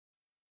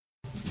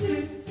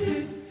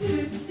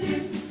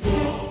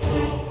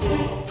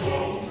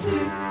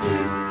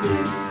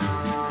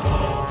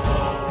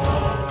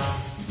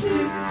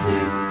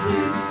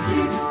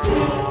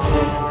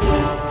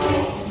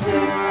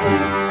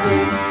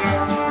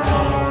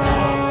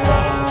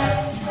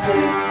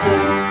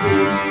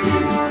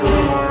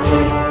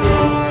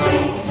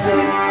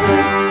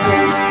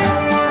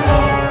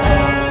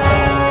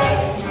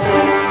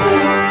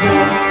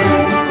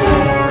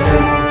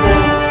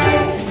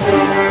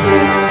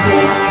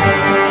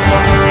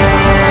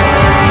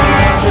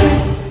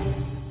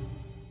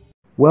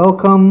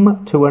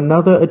Welcome to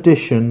another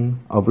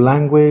edition of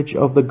Language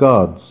of the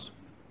Gods,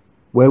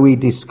 where we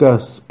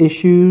discuss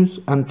issues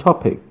and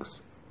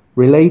topics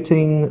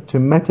relating to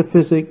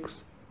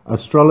metaphysics,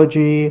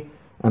 astrology,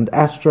 and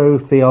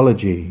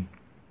astrotheology.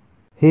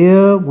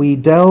 Here we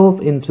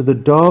delve into the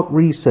dark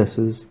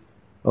recesses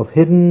of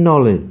hidden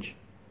knowledge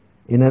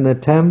in an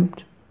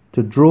attempt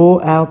to draw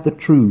out the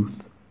truth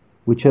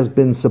which has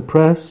been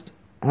suppressed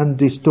and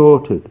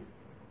distorted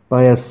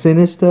by a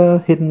sinister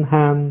hidden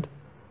hand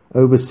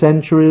over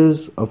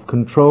centuries of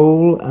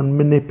control and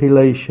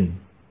manipulation,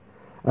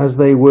 as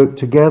they work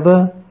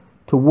together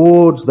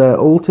towards their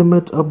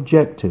ultimate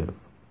objective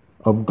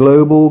of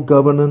global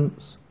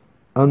governance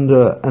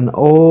under an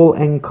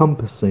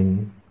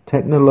all-encompassing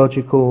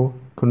technological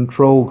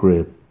control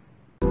grid.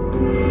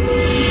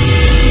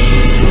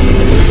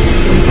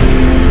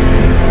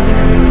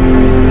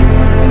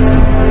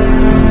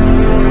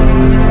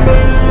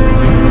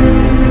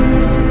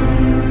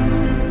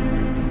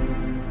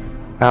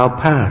 Our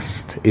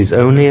past is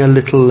only a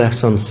little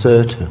less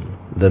uncertain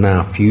than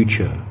our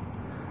future,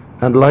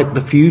 and like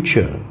the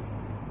future,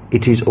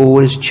 it is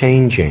always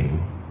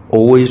changing,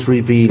 always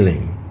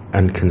revealing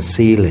and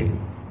concealing.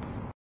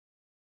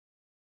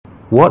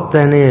 What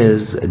then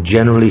is,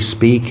 generally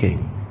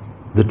speaking,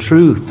 the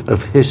truth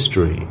of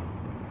history,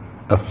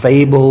 a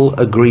fable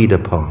agreed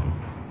upon?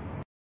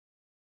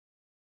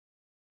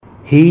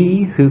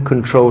 He who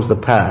controls the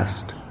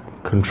past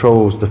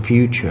controls the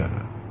future.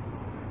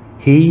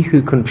 He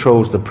who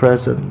controls the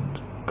present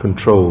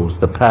controls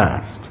the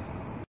past.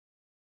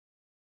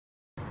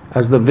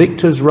 As the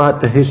victors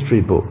write the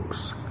history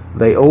books,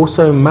 they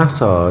also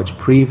massage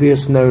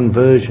previous known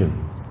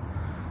versions,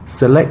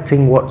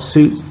 selecting what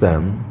suits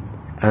them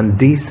and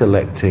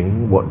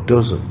deselecting what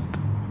doesn't.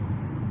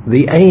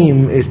 The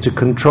aim is to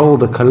control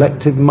the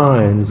collective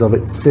minds of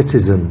its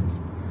citizens,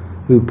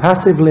 who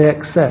passively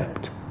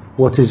accept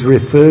what is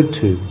referred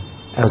to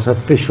as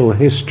official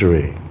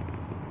history.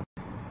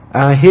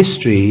 Our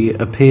history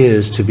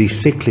appears to be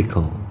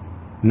cyclical,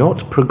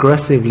 not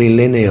progressively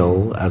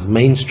lineal as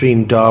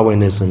mainstream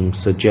Darwinism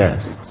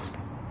suggests.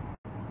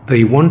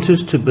 They want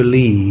us to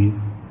believe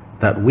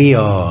that we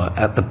are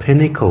at the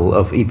pinnacle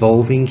of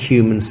evolving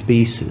human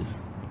species,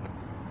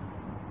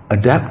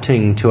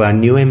 adapting to our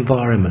new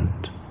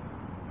environment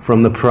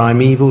from the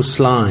primeval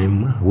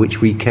slime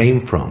which we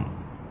came from.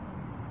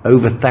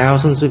 Over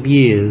thousands of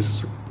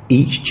years,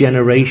 each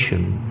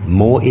generation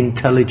more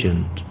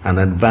intelligent and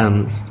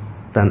advanced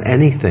than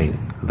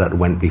anything that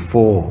went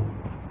before.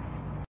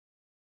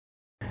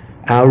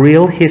 Our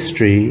real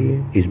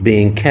history is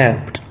being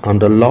kept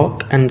under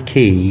lock and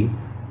key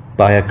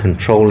by a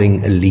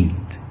controlling elite,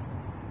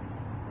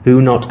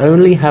 who not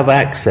only have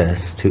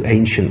access to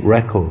ancient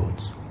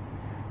records,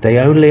 they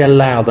only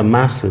allow the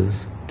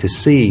masses to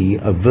see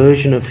a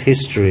version of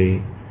history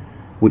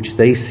which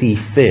they see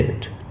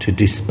fit to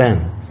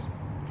dispense,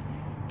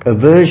 a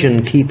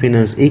version keeping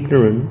us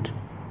ignorant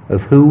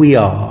of who we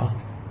are,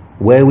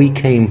 where we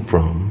came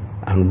from,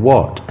 and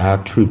what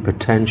our true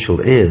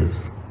potential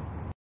is.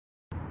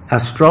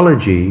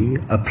 Astrology,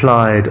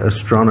 applied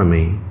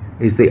astronomy,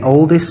 is the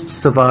oldest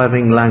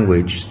surviving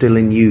language still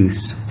in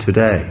use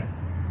today.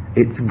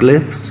 Its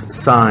glyphs,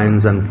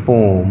 signs, and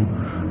form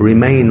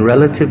remain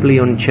relatively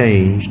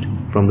unchanged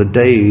from the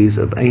days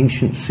of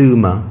ancient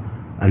Sumer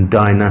and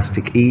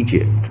dynastic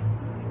Egypt.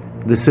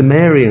 The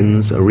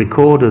Sumerians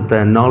recorded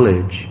their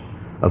knowledge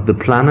of the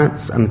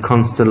planets and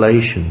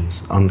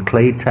constellations on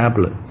clay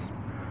tablets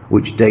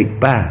which date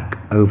back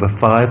over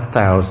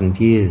 5,000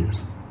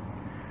 years.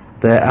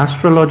 Their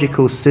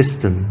astrological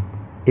system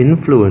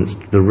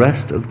influenced the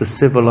rest of the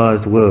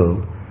civilized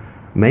world,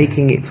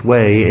 making its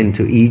way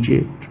into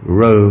Egypt,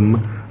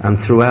 Rome, and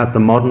throughout the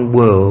modern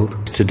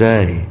world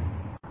today.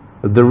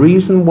 The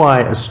reason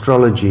why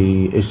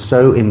astrology is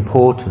so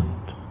important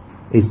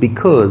is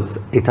because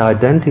it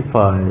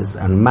identifies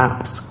and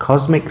maps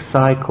cosmic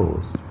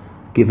cycles,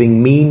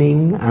 giving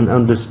meaning and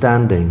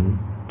understanding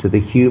to the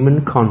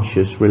human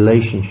conscious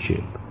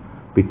relationship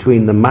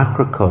between the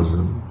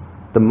macrocosm,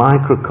 the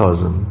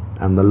microcosm,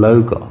 and the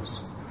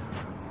logos,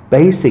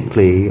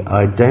 basically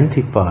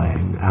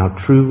identifying our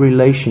true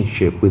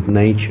relationship with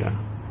nature.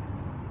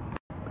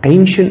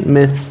 Ancient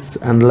myths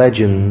and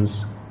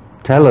legends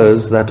tell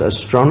us that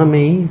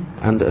astronomy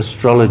and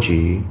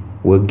astrology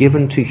were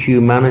given to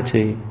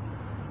humanity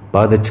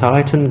by the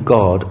Titan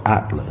god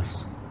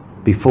Atlas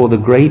before the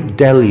great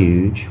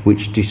deluge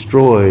which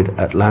destroyed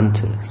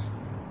Atlantis.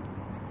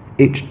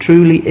 It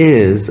truly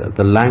is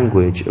the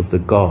language of the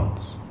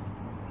gods.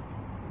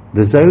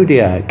 The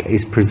zodiac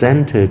is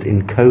presented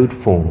in code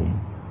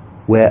form,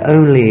 where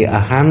only a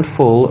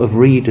handful of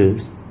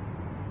readers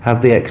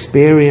have the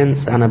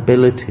experience and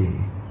ability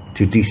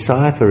to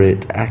decipher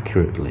it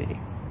accurately.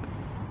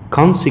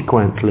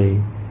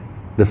 Consequently,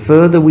 the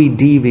further we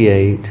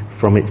deviate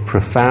from its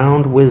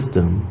profound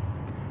wisdom,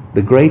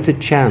 the greater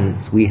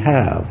chance we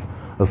have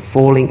of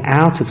falling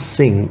out of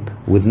sync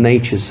with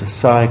nature's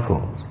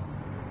cycles,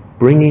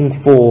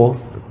 bringing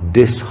forth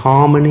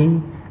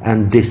disharmony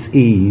and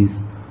dis-ease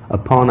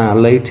upon our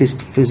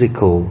latest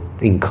physical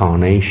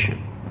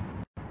incarnation.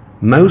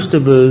 Most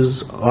of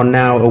us are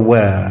now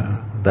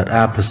aware that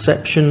our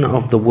perception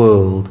of the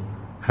world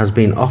has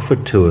been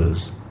offered to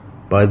us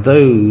by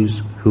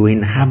those who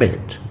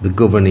inhabit the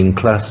governing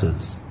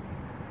classes,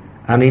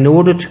 and in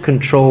order to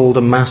control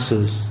the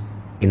masses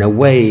in a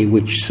way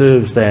which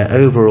serves their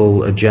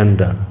overall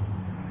agenda,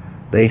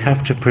 they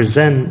have to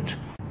present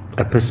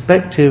a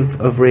perspective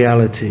of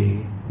reality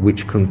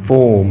which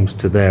conforms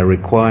to their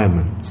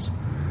requirements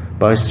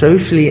by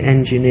socially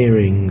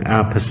engineering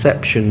our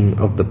perception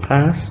of the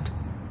past,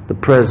 the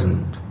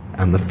present,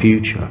 and the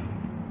future.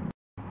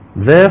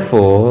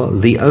 Therefore,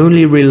 the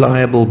only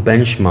reliable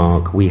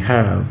benchmark we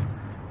have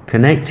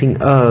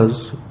connecting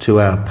us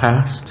to our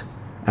past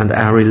and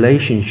our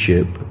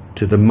relationship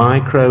to the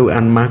micro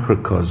and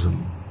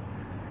macrocosm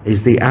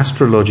is the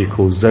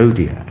astrological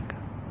zodiac.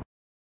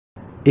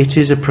 It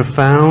is a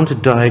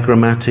profound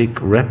diagrammatic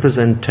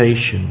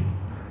representation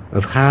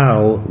of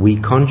how we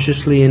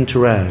consciously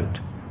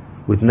interact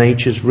with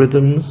nature's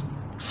rhythms,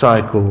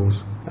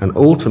 cycles, and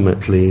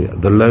ultimately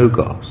the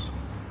Logos.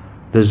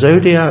 The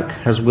zodiac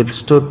has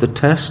withstood the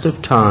test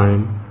of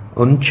time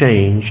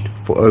unchanged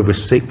for over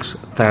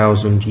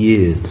 6,000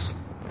 years.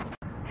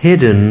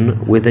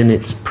 Hidden within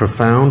its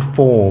profound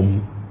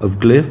form of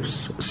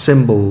glyphs,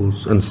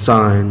 symbols, and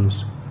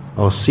signs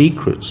are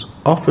secrets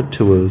offered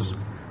to us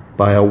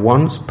by a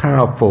once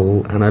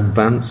powerful and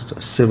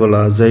advanced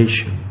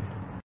civilization.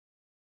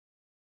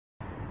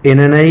 In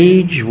an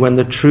age when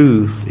the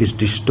truth is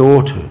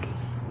distorted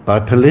by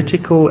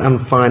political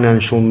and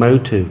financial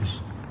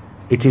motives,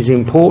 it is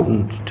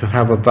important to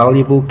have a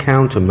valuable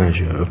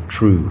countermeasure of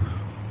truth.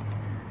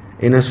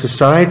 In a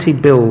society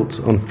built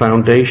on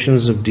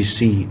foundations of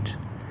deceit,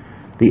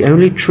 the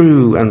only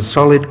true and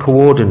solid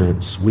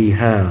coordinates we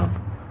have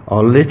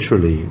are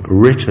literally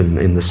written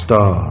in the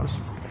stars.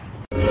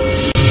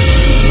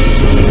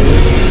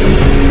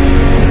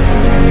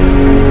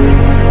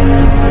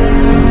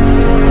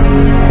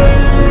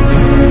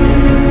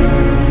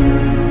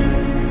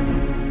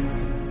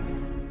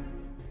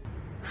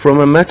 From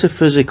a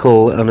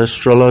metaphysical and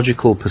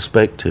astrological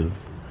perspective,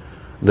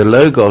 the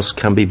Logos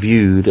can be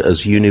viewed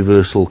as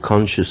universal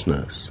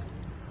consciousness.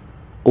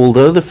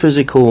 Although the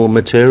physical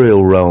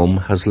material realm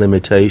has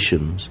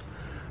limitations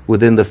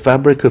within the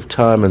fabric of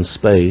time and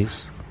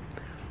space,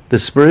 the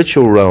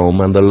spiritual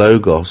realm and the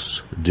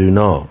Logos do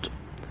not.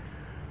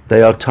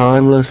 They are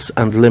timeless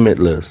and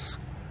limitless,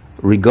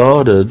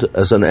 regarded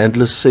as an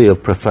endless sea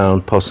of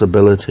profound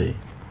possibility.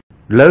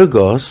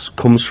 Logos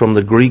comes from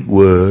the Greek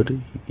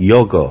word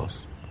yogos,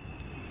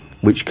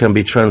 which can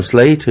be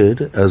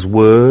translated as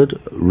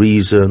word,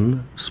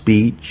 reason,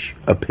 speech,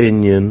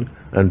 opinion,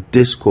 and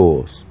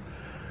discourse.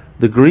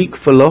 The Greek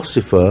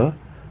philosopher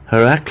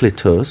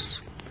Heraclitus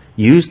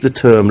used the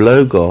term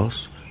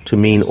logos to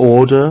mean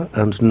order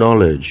and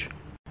knowledge.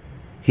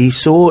 He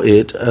saw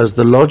it as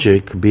the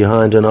logic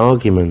behind an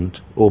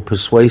argument or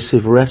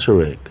persuasive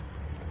rhetoric.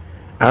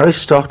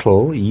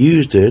 Aristotle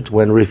used it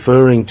when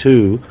referring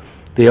to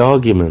the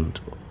argument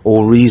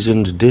or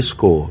reasoned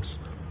discourse.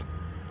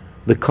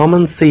 The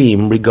common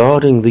theme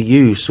regarding the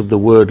use of the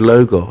word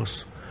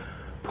logos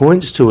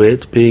points to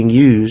it being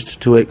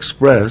used to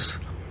express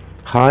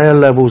higher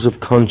levels of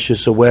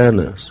conscious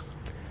awareness,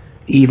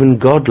 even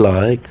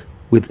godlike,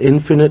 with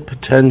infinite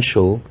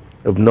potential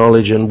of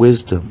knowledge and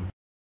wisdom.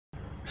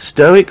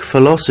 Stoic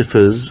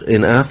philosophers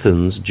in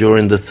Athens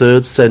during the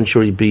 3rd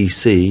century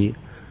BC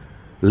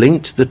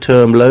linked the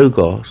term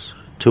logos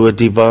to a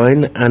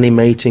divine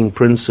animating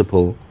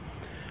principle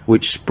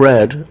which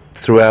spread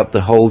throughout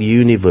the whole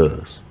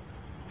universe.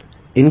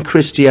 In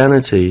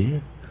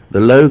Christianity,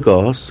 the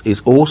Logos is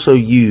also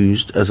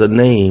used as a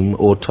name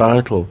or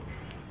title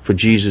for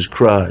Jesus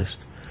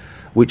Christ,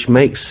 which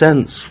makes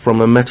sense from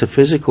a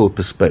metaphysical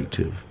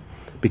perspective,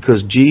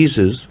 because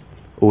Jesus,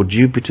 or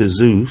Jupiter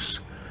Zeus,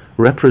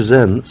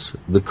 represents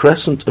the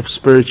crescent of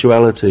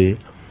spirituality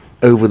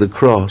over the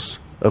cross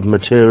of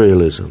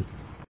materialism.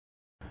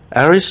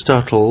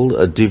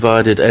 Aristotle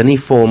divided any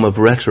form of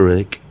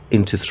rhetoric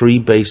into 3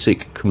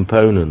 basic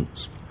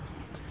components.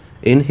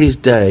 In his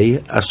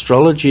day,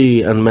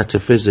 astrology and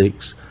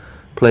metaphysics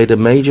played a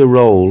major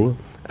role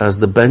as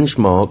the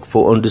benchmark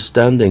for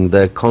understanding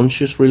their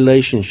conscious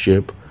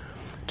relationship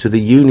to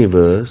the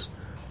universe,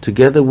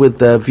 together with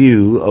their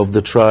view of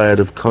the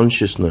triad of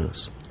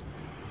consciousness.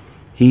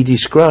 He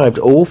described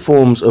all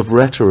forms of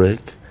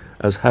rhetoric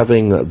as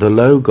having the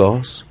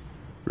logos,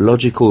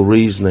 logical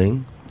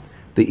reasoning,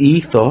 the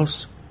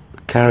ethos,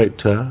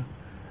 character,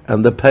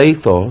 and the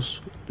pathos,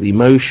 the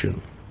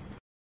emotion.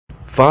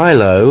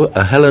 Philo,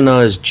 a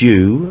Hellenized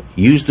Jew,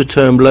 used the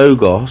term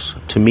logos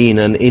to mean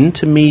an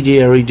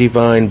intermediary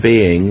divine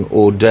being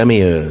or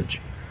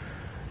demiurge.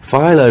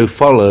 Philo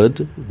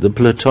followed the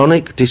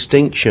Platonic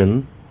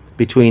distinction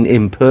between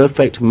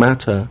imperfect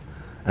matter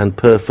and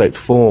perfect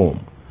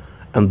form,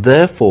 and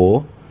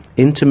therefore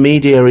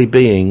intermediary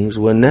beings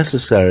were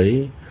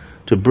necessary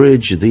to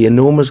bridge the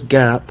enormous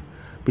gap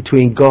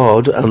between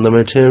God and the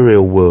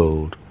material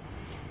world.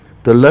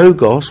 The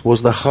Logos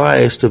was the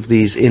highest of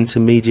these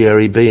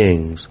intermediary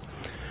beings,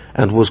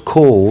 and was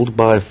called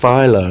by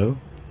Philo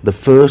the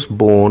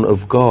firstborn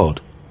of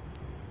God.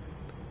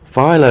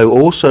 Philo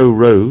also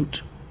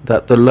wrote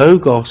that the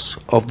Logos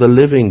of the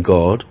living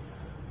God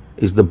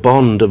is the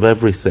bond of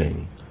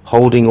everything,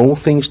 holding all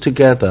things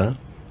together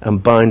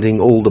and binding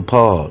all the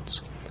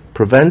parts,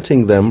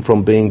 preventing them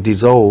from being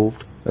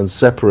dissolved and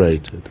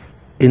separated.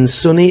 In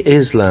Sunni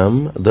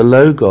Islam, the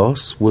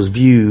Logos was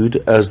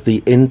viewed as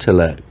the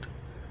intellect,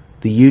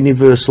 the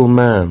universal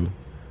man,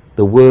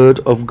 the Word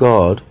of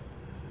God,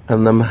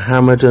 and the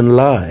Mohammedan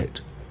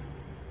light.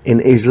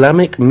 In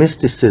Islamic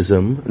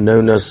mysticism,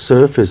 known as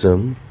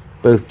Sufism,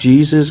 both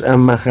Jesus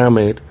and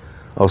Muhammad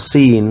are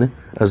seen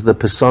as the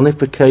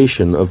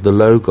personification of the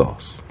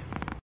Logos.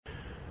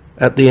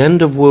 At the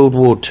end of World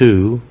War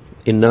II,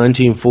 in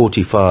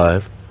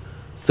 1945,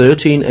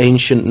 13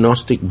 ancient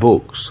Gnostic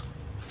books,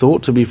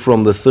 thought to be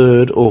from the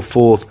 3rd or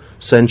 4th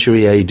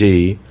century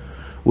AD,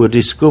 were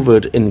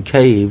discovered in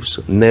caves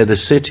near the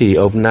city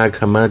of Nag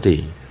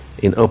Hammadi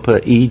in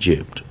Upper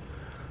Egypt.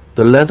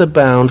 The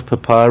leather-bound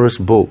papyrus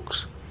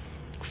books,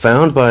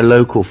 found by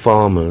local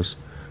farmers,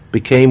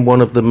 became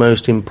one of the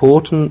most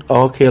important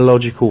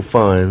archaeological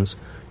finds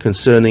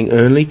concerning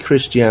early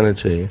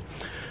Christianity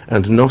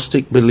and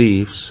Gnostic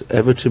beliefs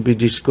ever to be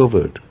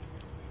discovered.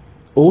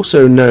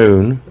 Also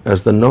known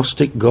as the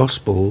Gnostic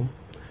Gospel,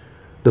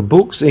 the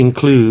books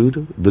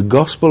include the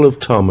Gospel of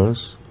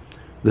Thomas,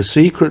 the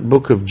Secret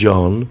Book of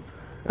John,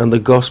 and the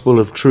Gospel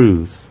of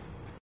Truth.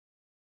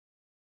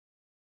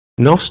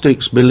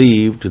 Gnostics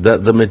believed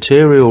that the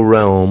material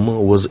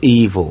realm was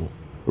evil,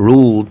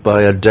 ruled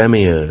by a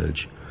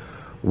Demiurge,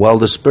 while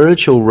the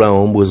spiritual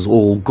realm was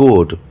all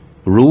good,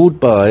 ruled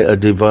by a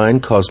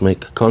divine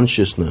cosmic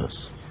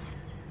consciousness.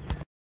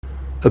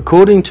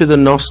 According to the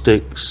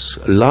Gnostics,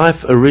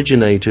 life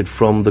originated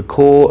from the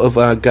core of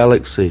our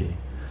galaxy,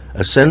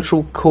 a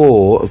central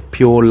core of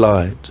pure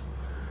light,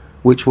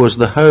 which was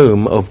the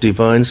home of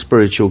divine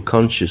spiritual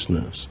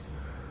consciousness.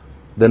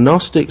 The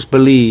Gnostics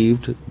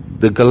believed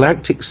the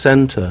galactic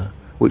center,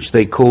 which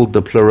they called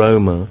the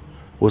Pleroma,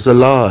 was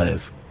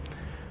alive.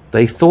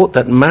 They thought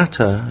that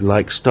matter,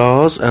 like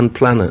stars and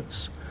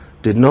planets,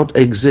 did not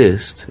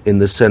exist in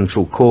the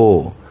central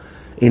core,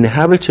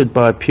 inhabited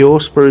by pure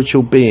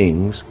spiritual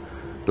beings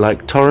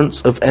like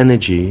torrents of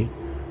energy,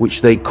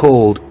 which they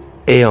called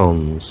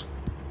aeons.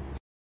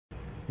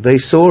 They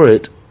saw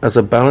it as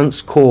a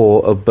balanced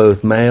core of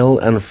both male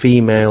and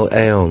female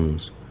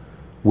aeons,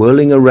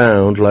 whirling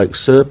around like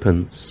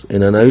serpents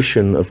in an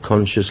ocean of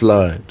conscious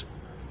light,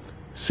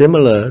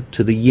 similar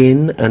to the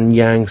yin and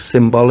yang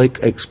symbolic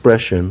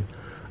expression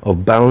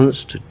of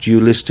balanced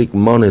dualistic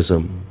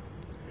monism.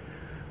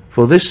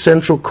 For this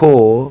central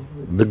core,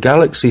 the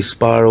galaxy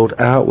spiraled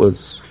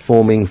outwards,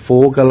 forming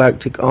 4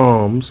 galactic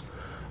arms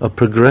of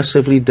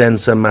progressively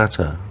denser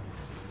matter.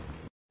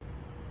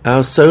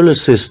 Our solar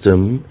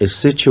system is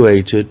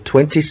situated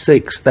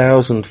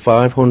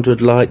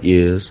 26,500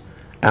 light-years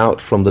out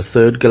from the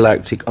 3rd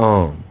galactic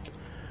arm.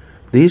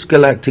 These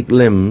galactic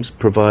limbs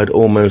provide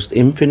almost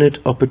infinite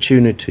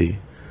opportunity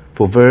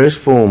for various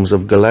forms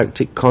of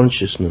galactic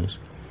consciousness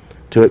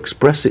to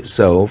express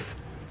itself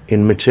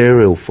in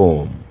material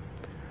form.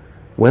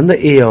 When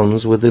the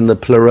eons within the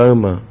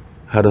Pleroma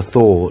had a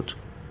thought,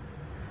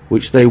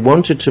 which they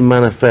wanted to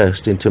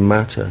manifest into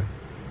matter,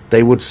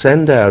 they would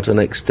send out an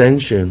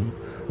extension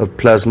of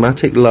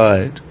plasmatic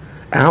light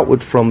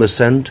outward from the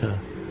center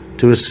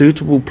to a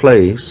suitable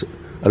place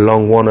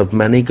along one of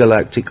many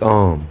galactic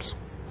arms.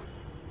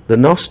 The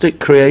Gnostic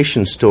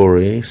creation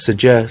story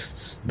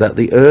suggests that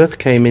the Earth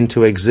came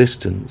into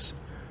existence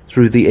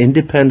through the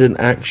independent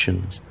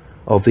actions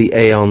of the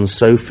Aeon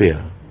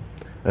Sophia,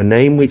 a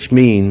name which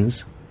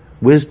means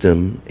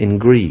wisdom in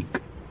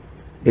Greek.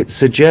 It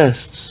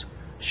suggests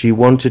she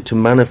wanted to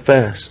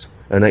manifest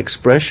an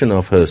expression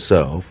of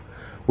herself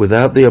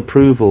without the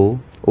approval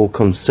or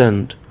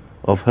consent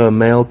of her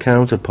male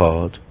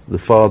counterpart, the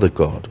Father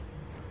God.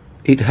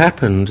 It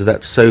happened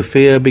that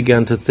Sophia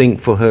began to think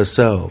for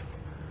herself.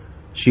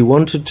 She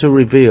wanted to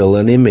reveal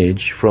an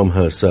image from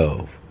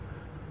herself.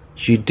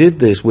 She did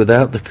this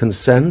without the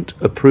consent,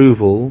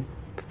 approval,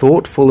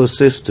 thoughtful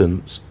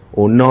assistance,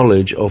 or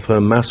knowledge of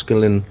her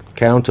masculine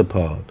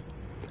counterpart.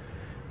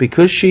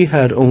 Because she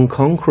had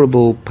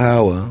unconquerable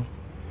power,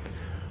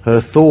 her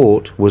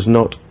thought was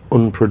not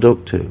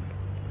unproductive.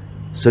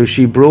 So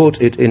she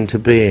brought it into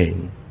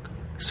being.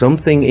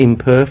 Something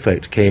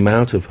imperfect came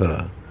out of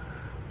her,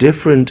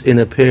 different in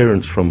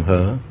appearance from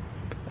her,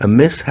 a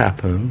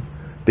mishappen,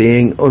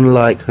 being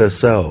unlike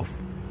herself.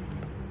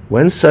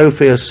 When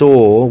Sophia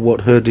saw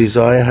what her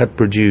desire had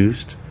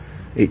produced,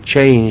 it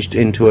changed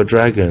into a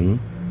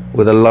dragon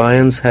with a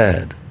lion's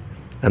head,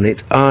 and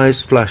its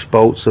eyes flashed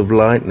bolts of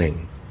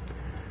lightning.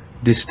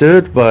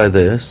 Disturbed by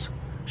this,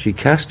 she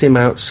cast him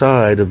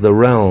outside of the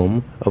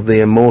realm of the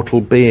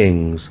immortal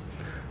beings,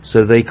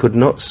 so they could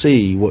not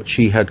see what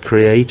she had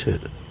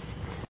created.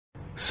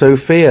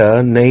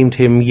 Sophia named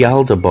him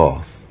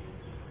Yaldabaoth,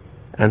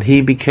 and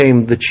he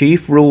became the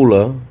chief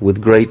ruler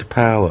with great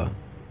power,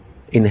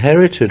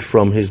 inherited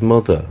from his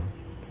mother.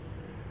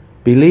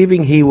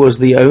 Believing he was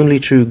the only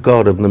true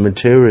God of the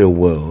material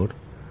world,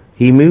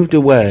 he moved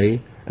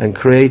away and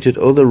created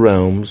other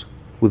realms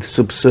with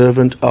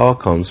subservient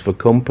archons for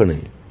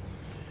company.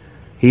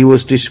 He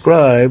was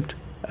described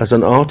as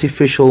an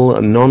artificial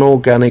and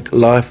non-organic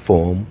life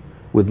form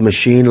with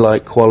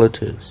machine-like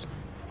qualities.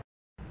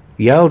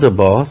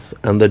 Yaldabaoth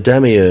and the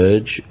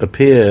Demiurge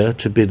appear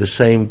to be the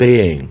same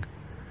being.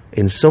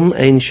 In some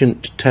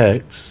ancient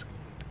texts,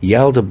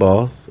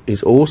 Yaldabaoth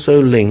is also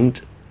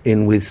linked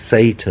in with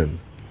Satan,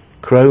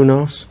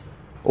 Kronos,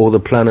 or the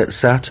planet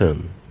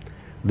Saturn.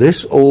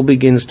 This all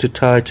begins to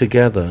tie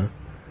together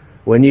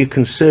when you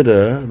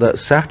consider that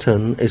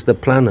Saturn is the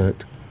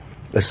planet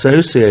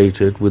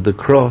associated with the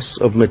cross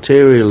of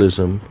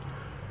materialism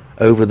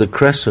over the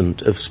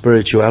crescent of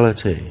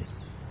spirituality.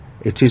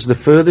 It is the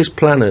furthest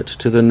planet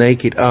to the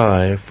naked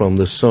eye from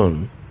the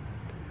sun.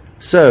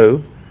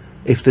 So,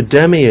 if the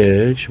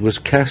Demiurge was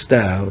cast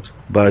out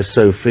by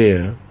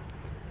Sophia,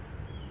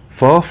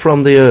 far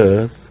from the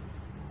earth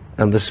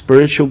and the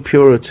spiritual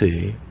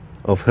purity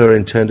of her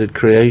intended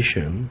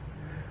creation,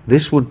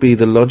 this would be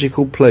the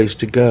logical place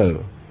to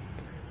go,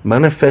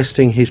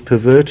 manifesting his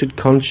perverted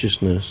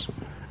consciousness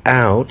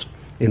out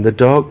in the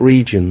dark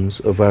regions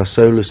of our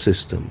solar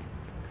system.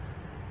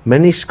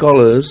 Many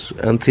scholars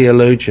and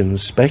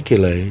theologians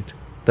speculate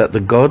that the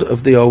God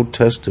of the Old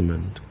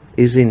Testament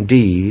is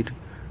indeed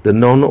the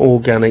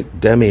non-organic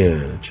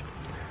Demiurge,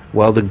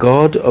 while the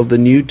God of the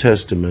New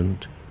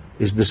Testament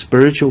is the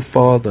spiritual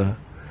father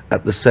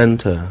at the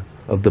center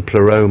of the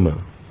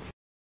pleroma.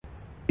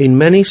 In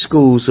many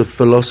schools of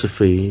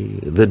philosophy,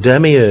 the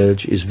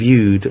Demiurge is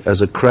viewed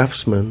as a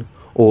craftsman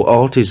or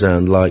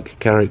artisan-like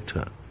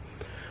character,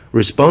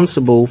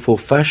 responsible for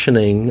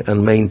fashioning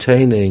and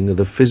maintaining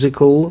the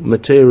physical,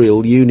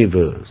 material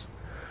universe.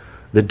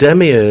 The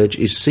Demiurge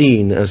is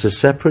seen as a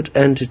separate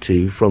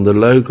entity from the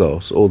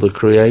Logos or the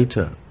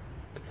Creator.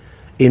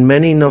 In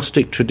many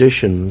Gnostic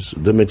traditions,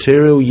 the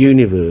material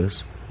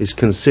universe is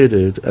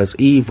considered as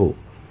evil,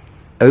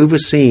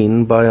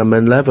 overseen by a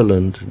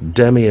malevolent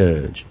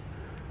Demiurge,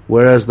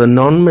 whereas the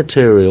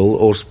non-material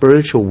or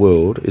spiritual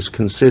world is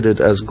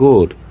considered as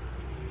good.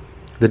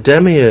 The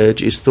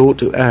Demiurge is thought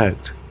to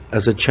act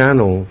as a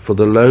channel for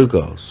the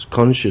Logos,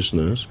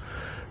 consciousness,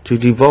 to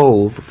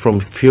devolve from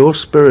pure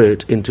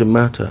spirit into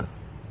matter,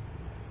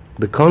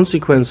 the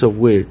consequence of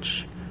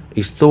which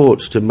is thought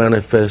to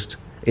manifest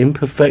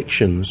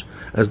imperfections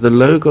as the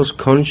Logos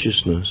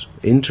consciousness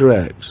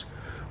interacts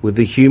with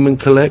the human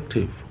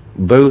collective,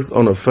 both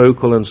on a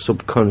focal and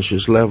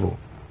subconscious level.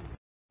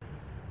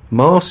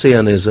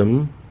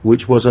 Marcionism,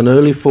 which was an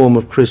early form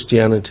of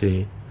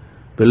Christianity,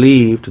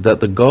 believed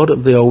that the God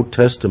of the Old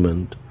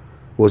Testament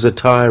was a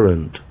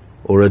tyrant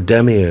or a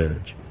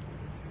demiurge,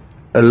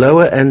 a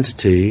lower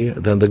entity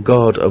than the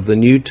God of the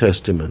New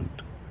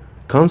Testament.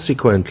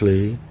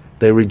 Consequently,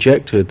 they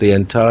rejected the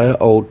entire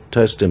Old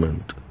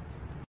Testament.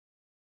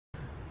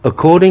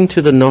 According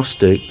to the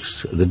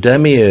Gnostics, the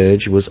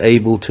demiurge was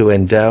able to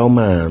endow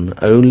man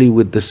only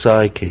with the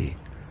psyche,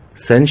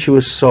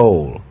 sensuous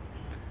soul.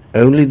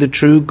 Only the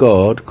true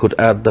God could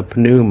add the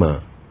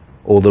pneuma,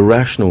 or the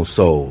rational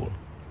soul.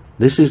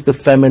 This is the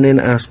feminine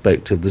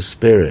aspect of the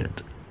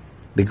spirit.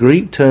 The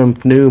Greek term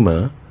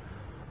pneuma,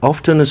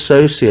 often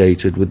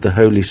associated with the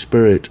Holy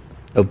Spirit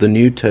of the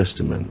New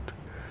Testament.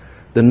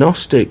 The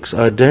Gnostics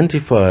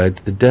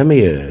identified the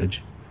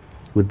demiurge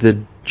with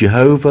the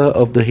Jehovah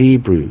of the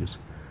Hebrews.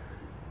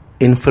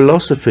 In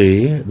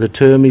philosophy, the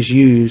term is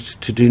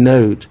used to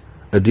denote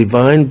a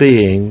divine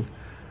being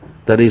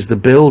that is the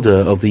builder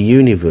of the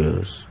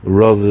universe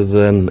rather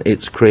than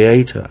its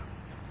creator.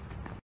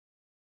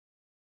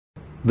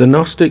 The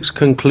Gnostics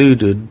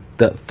concluded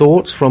that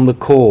thoughts from the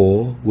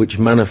core, which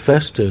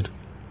manifested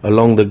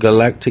along the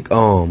galactic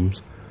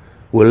arms,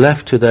 were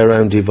left to their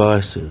own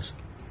devices,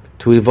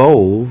 to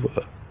evolve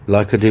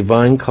like a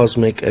divine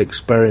cosmic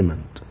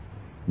experiment,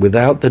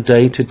 without the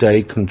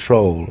day-to-day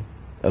control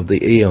of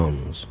the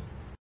eons.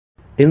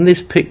 In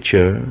this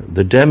picture,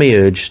 the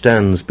demiurge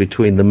stands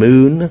between the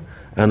moon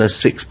and a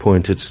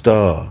six-pointed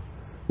star,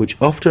 which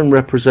often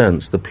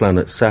represents the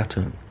planet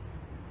Saturn.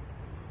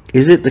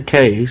 Is it the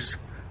case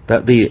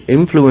that the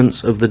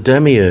influence of the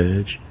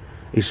demiurge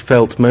is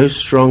felt most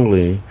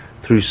strongly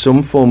through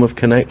some form of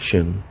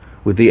connection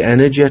with the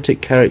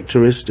energetic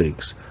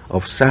characteristics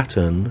of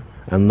Saturn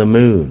and the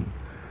moon,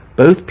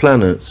 both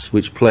planets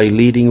which play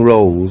leading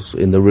roles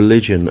in the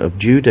religion of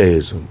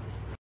Judaism?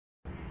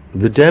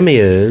 The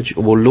demiurge,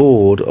 or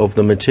lord of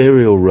the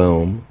material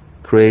realm,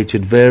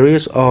 created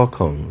various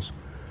archons,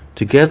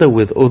 together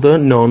with other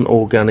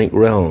non-organic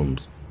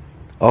realms.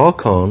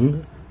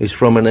 Archon is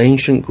from an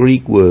ancient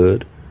Greek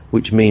word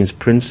which means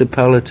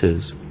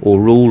principalities or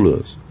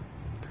rulers.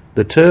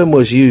 The term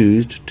was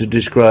used to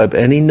describe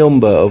any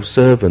number of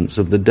servants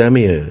of the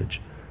demiurge,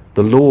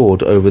 the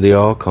lord over the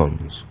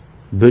archons.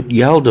 But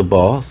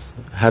Yaldabaoth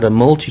had a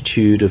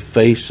multitude of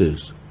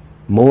faces,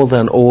 more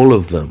than all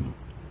of them.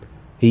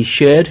 He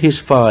shared his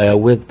fire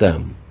with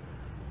them,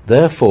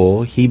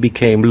 therefore he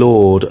became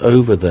lord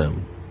over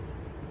them.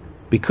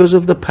 Because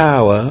of the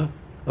power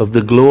of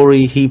the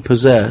glory he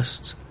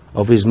possessed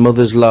of his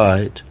mother's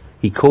light,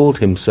 he called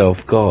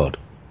himself God.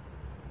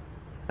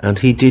 and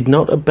he did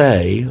not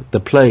obey the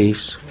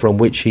place from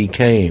which he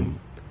came,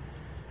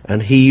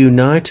 and he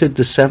united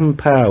the seven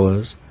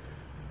powers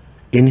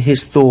in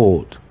his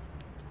thought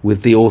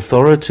with the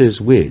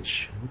authorities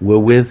which were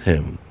with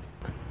him.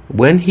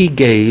 When he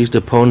gazed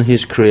upon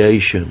his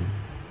creation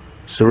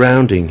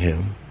surrounding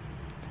him,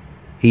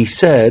 he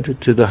said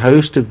to the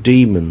host of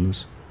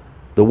demons,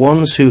 the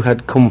ones who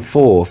had come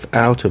forth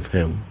out of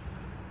him,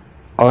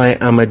 I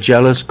am a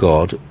jealous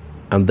God,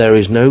 and there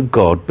is no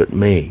God but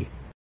me.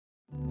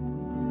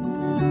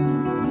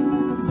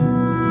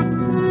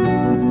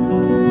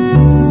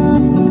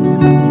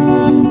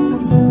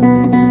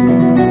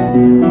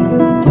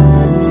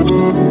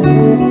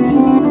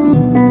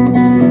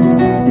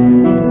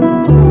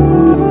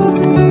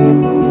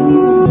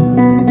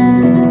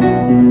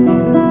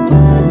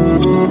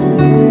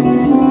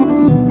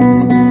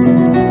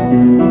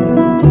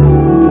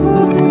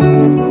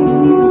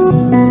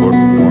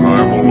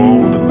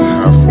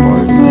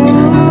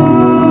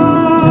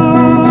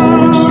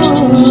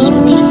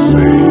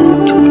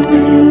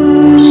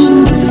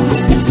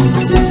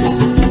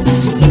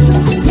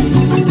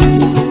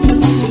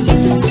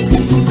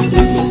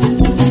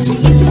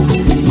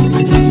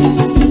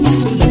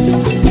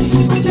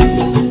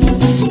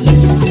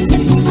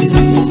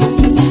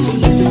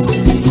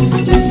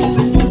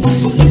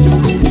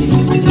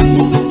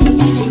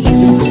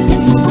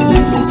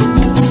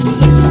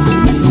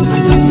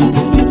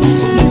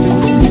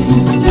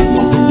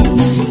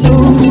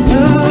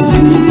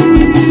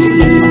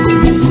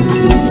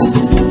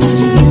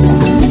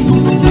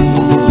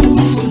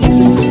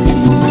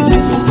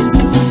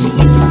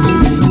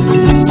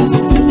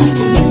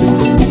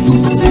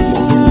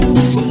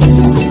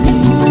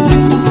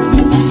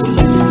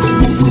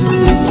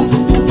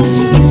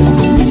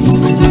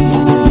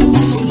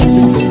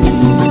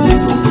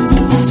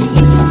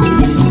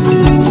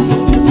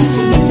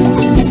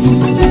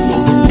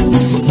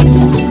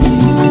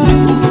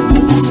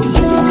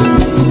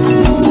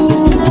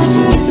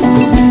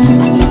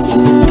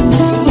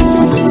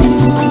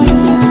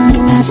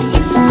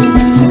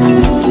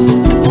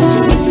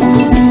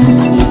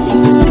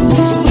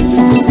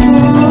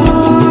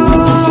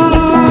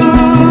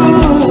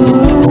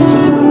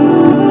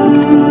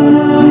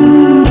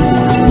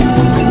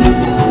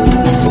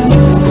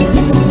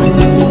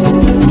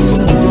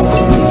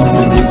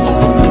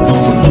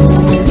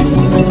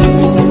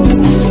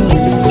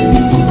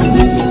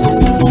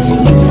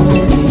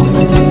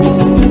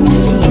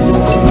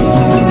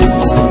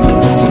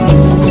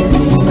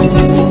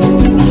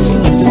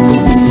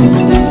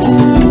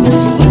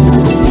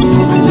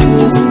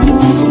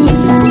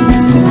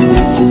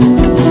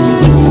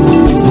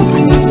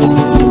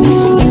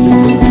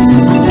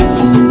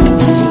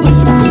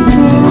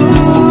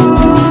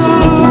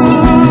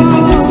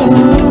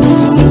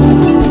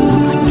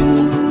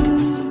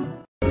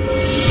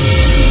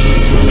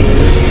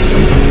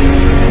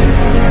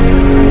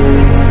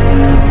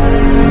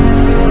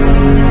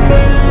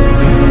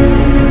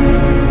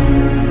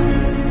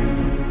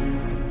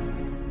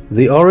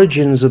 The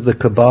origins of the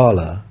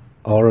Kabbalah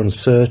are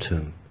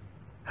uncertain.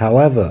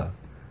 However,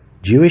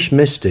 Jewish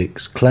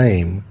mystics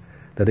claim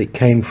that it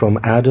came from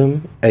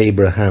Adam,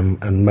 Abraham,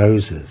 and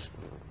Moses.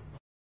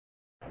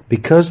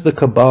 Because the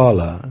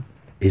Kabbalah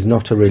is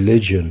not a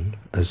religion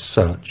as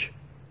such,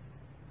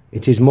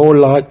 it is more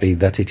likely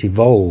that it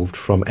evolved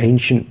from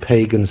ancient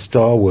pagan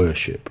star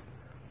worship,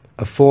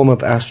 a form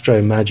of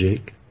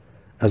astro-magic,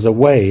 as a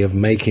way of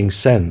making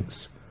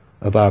sense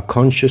of our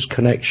conscious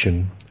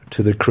connection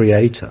to the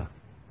Creator.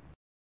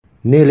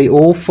 Nearly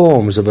all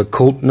forms of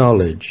occult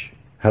knowledge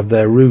have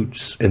their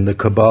roots in the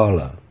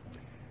Kabbalah.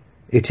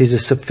 It is a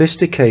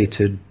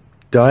sophisticated,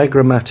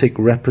 diagrammatic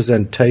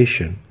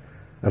representation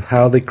of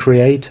how the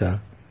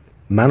Creator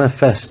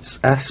manifests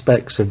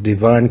aspects of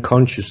divine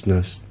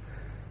consciousness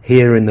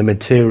here in the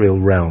material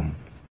realm.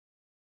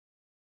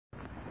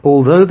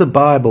 Although the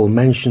Bible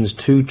mentions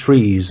two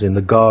trees in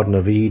the Garden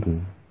of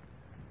Eden,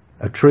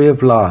 a tree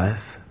of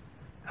life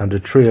and a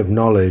tree of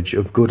knowledge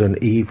of good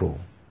and evil,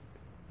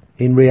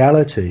 in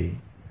reality,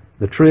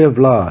 the tree of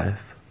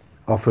life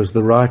offers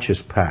the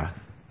righteous path,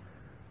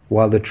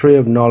 while the tree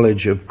of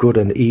knowledge of good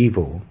and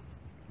evil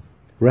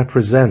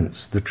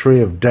represents the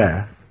tree of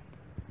death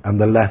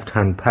and the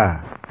left-hand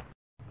path.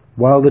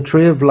 While the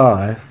tree of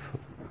life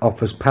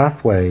offers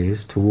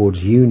pathways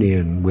towards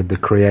union with the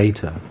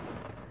Creator,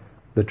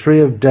 the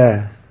tree of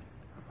death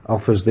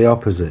offers the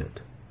opposite,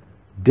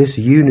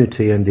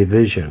 disunity and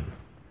division,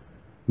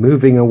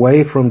 moving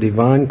away from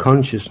divine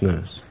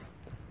consciousness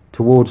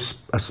towards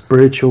a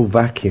spiritual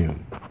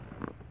vacuum.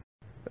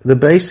 The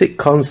basic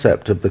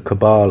concept of the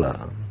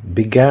Kabbalah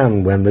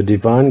began when the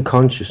divine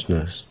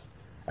consciousness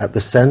at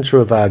the center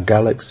of our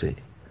galaxy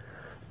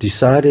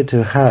decided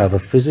to have a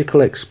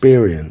physical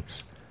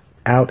experience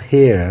out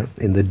here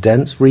in the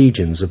dense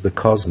regions of the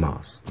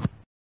cosmos.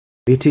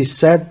 It is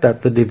said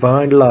that the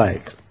divine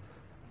light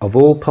of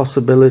all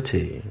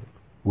possibility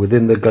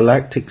within the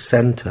galactic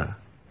center,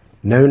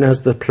 known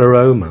as the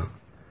pleroma,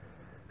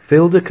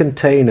 filled a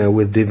container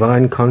with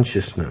divine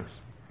consciousness,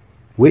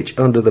 which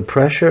under the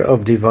pressure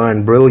of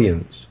divine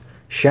brilliance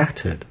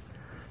shattered,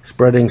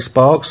 spreading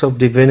sparks of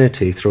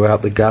divinity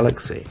throughout the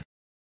galaxy.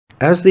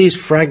 As these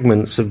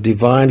fragments of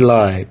divine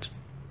light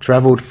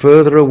travelled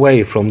further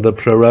away from the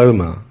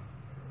pleroma,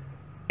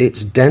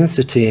 its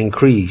density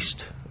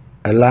increased,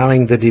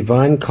 allowing the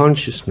divine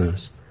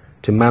consciousness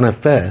to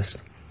manifest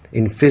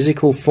in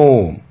physical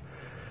form,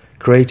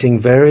 creating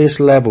various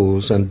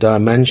levels and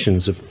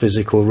dimensions of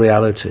physical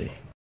reality.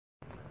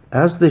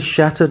 As this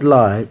shattered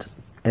light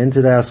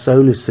entered our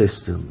solar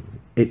system,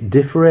 it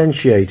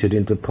differentiated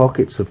into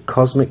pockets of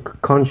cosmic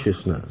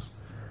consciousness,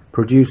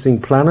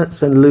 producing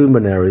planets and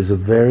luminaries of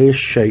various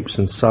shapes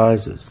and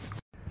sizes.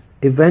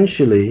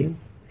 Eventually,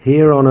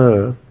 here on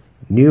Earth,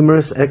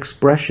 numerous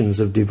expressions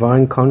of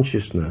divine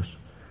consciousness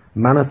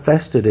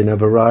manifested in a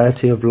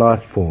variety of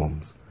life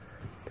forms,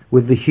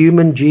 with the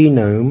human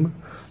genome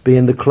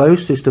being the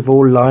closest of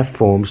all life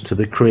forms to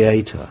the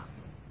Creator.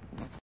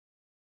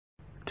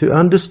 To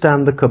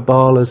understand the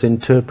Kabbalah's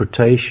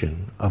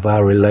interpretation of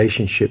our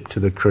relationship to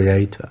the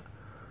Creator,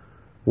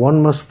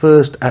 one must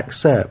first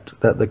accept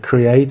that the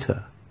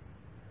Creator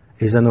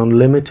is an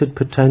unlimited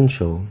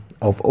potential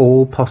of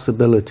all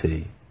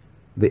possibility,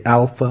 the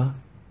Alpha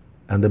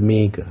and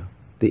Omega,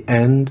 the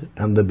end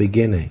and the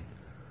beginning,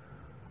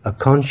 a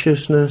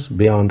consciousness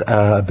beyond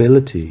our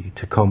ability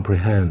to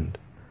comprehend,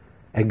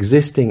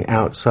 existing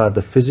outside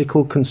the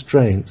physical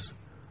constraints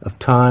of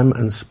time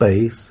and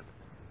space,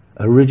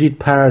 a rigid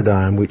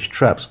paradigm which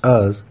traps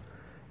us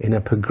in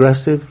a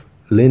progressive,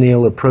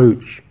 lineal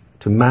approach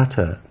to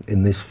matter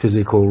in this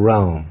physical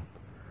realm.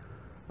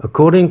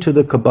 According to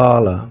the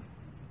Kabbalah,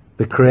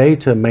 the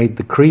Creator made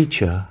the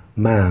creature,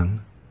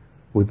 man,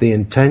 with the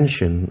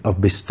intention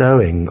of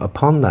bestowing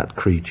upon that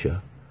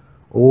creature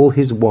all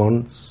his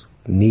wants,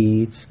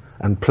 needs,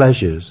 and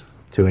pleasures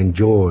to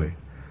enjoy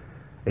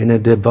in a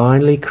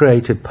divinely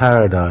created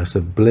paradise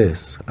of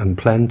bliss and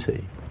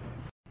plenty.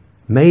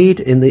 Made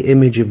in the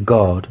image of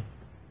God,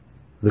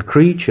 the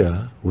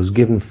creature was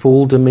given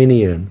full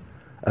dominion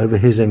over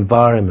his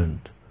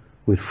environment,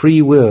 with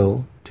free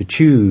will to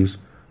choose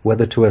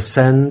whether to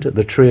ascend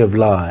the tree of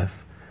life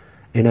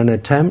in an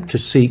attempt to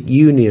seek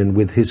union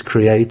with his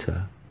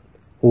Creator,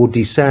 or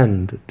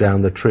descend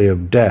down the tree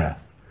of death,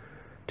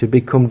 to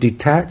become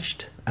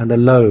detached and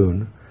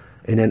alone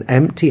in an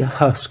empty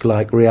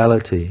husk-like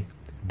reality,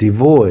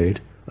 devoid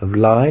of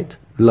light,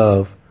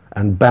 love,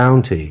 and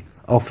bounty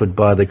offered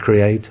by the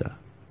Creator.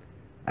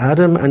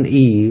 Adam and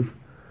Eve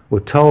were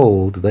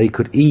told they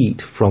could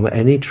eat from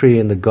any tree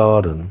in the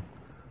garden,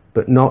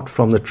 but not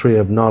from the tree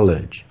of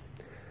knowledge,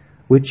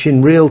 which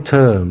in real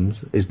terms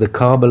is the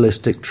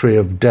Kabbalistic tree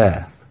of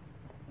death.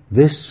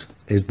 This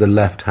is the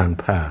left-hand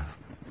path.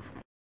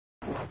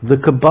 The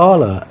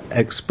Kabbalah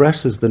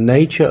expresses the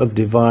nature of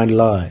divine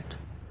light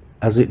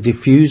as it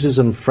diffuses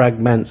and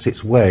fragments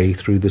its way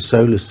through the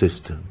solar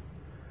system.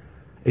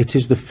 It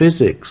is the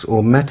physics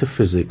or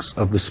metaphysics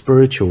of the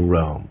spiritual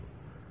realm.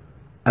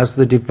 As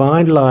the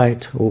divine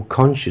light or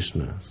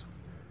consciousness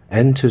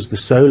enters the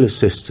solar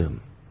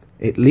system,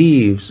 it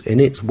leaves in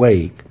its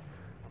wake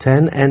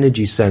 10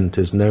 energy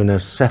centers known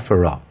as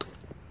Sephirot,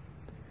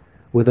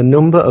 with a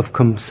number of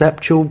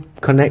conceptual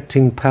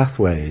connecting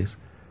pathways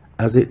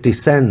as it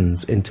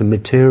descends into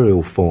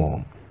material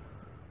form.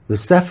 The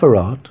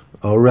Sephirot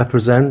are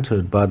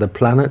represented by the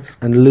planets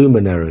and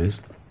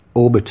luminaries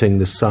orbiting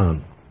the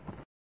Sun.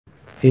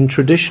 In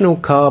traditional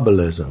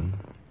Kabbalism,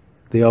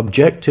 the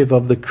objective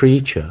of the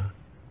creature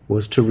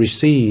was to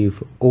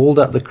receive all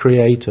that the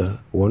Creator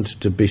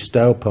wanted to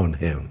bestow upon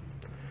him.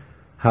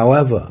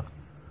 However,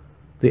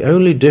 the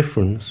only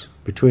difference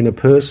between a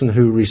person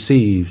who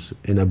receives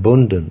in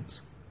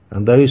abundance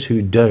and those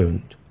who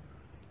don't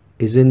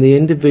is in the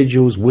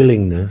individual's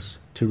willingness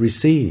to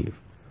receive,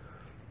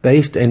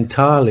 based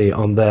entirely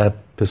on their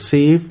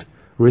perceived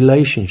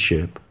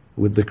relationship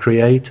with the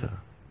Creator.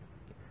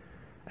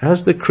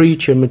 As the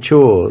creature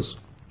matures,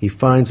 he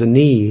finds a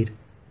need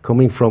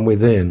coming from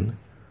within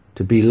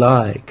to be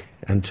like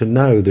and to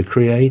know the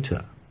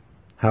Creator.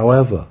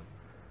 However,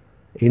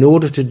 in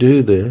order to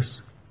do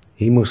this,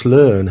 he must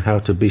learn how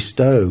to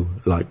bestow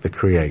like the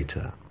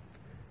Creator.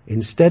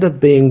 Instead of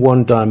being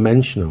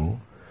one-dimensional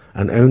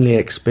and only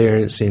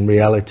experiencing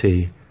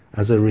reality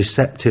as a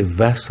receptive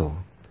vessel,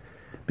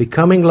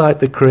 becoming like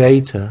the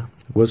Creator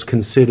was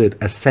considered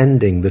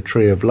ascending the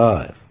tree of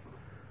life,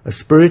 a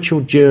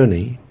spiritual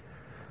journey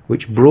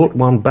which brought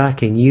one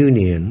back in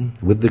union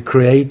with the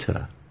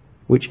Creator,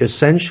 which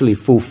essentially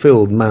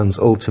fulfilled man's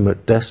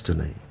ultimate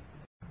destiny.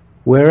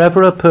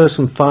 Wherever a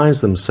person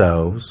finds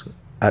themselves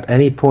at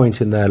any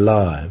point in their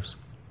lives,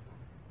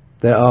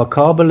 there are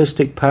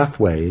Kabbalistic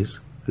pathways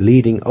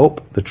leading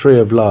up the tree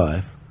of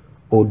life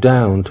or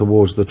down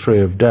towards the tree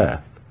of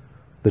death.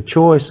 The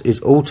choice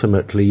is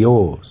ultimately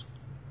yours.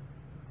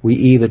 We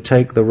either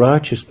take the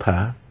righteous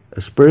path,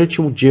 a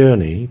spiritual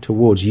journey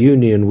towards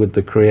union with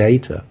the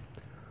Creator,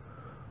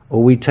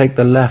 or we take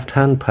the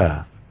left-hand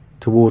path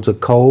towards a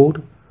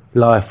cold,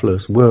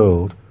 lifeless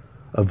world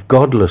of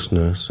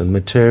godlessness and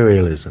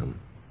materialism.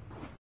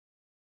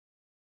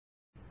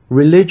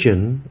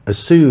 Religion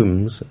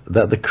assumes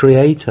that the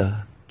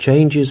Creator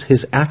changes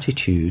his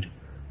attitude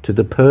to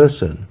the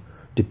person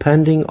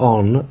depending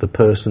on the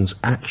person's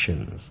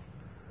actions.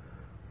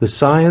 The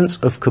science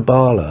of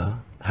Kabbalah,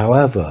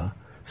 however,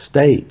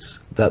 states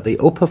that the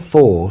upper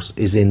force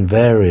is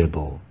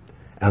invariable,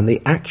 and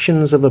the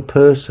actions of a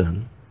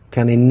person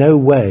can in no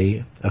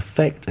way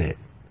affect it.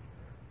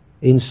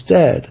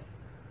 Instead,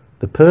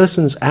 the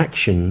person's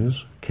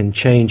actions can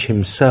change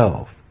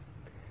himself.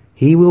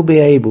 He will be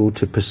able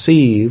to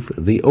perceive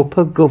the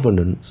upper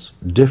governance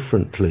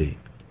differently.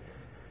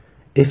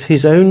 If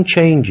his own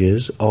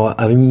changes are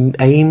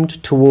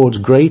aimed towards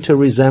greater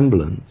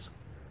resemblance,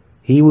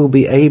 he will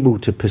be able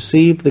to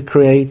perceive the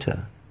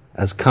Creator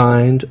as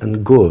kind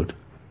and good.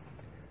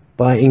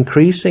 By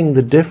increasing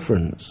the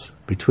difference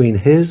between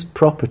his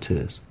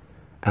properties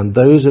and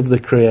those of the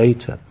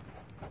Creator,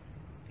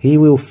 he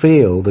will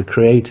feel the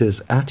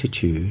Creator's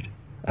attitude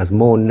as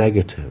more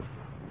negative.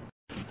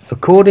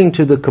 According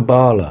to the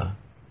Kabbalah,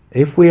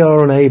 if we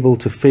are unable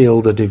to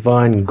feel the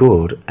divine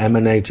good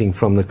emanating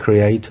from the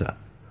Creator,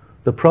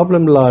 the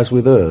problem lies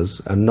with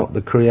us and not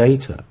the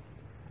Creator,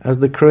 as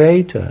the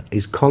Creator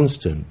is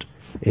constant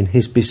in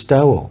his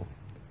bestowal.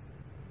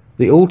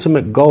 The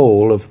ultimate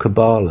goal of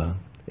Kabbalah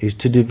is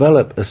to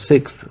develop a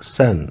sixth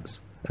sense,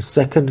 a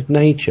second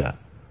nature,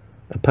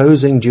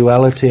 opposing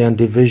duality and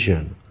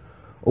division,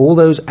 all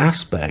those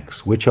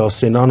aspects which are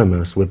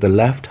synonymous with the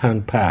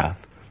left-hand path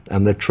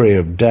and the tree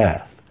of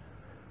death.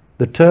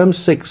 The term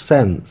sixth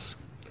sense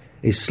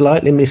is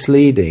slightly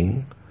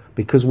misleading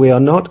because we are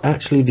not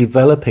actually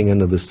developing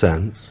another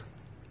sense,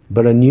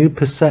 but a new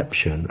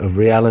perception of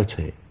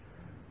reality,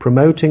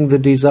 promoting the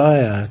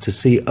desire to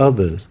see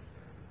others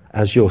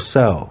as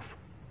yourself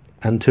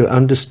and to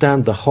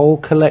understand the whole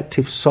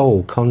collective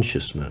soul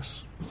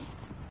consciousness.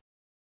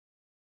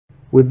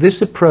 With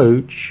this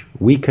approach,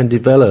 we can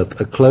develop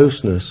a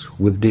closeness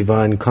with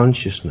divine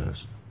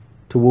consciousness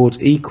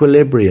towards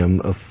equilibrium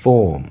of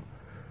form,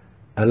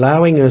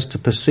 allowing us to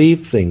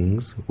perceive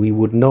things we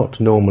would not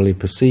normally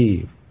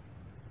perceive,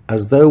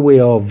 as though we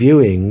are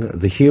viewing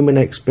the human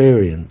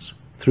experience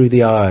through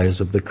the eyes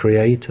of the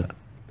Creator.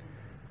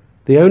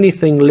 The only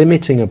thing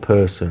limiting a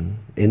person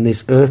in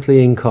this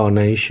earthly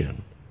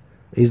incarnation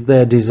is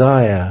their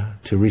desire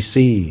to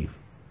receive.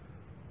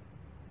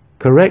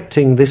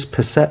 Correcting this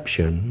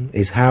perception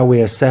is how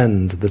we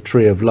ascend the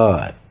tree of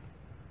life.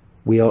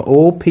 We are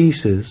all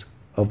pieces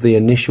of the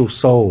initial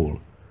soul,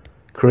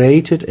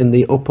 created in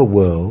the upper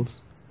worlds,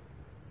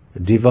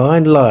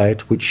 divine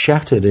light which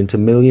shattered into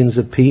millions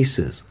of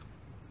pieces.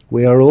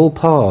 We are all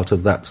part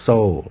of that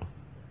soul,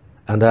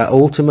 and our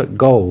ultimate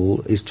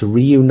goal is to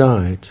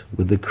reunite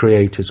with the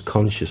Creator's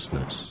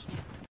consciousness.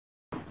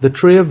 The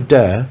tree of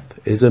death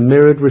is a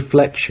mirrored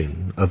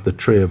reflection of the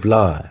tree of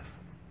life,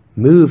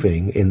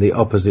 moving in the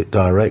opposite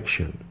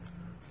direction,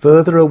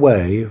 further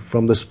away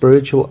from the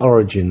spiritual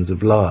origins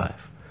of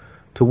life,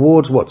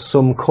 towards what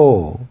some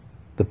call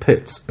the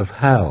pits of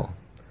hell.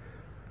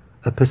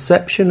 A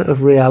perception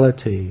of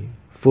reality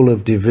full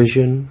of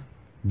division,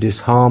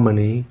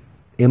 disharmony,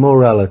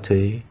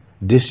 immorality,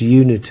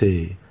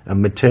 disunity,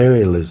 and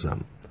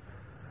materialism.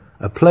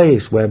 A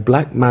place where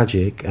black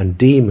magic and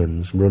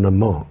demons run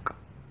amok,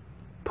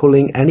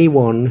 pulling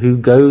anyone who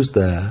goes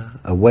there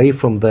away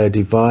from their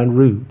divine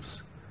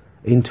roots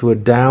into a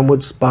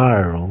downward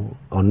spiral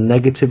on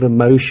negative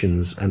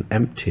emotions and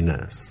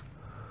emptiness.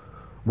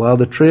 While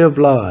the tree of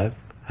life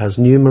has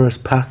numerous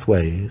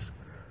pathways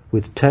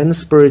with 10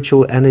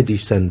 spiritual energy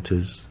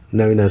centers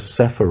known as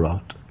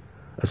Sephirot,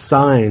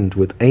 assigned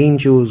with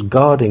angels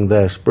guarding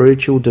their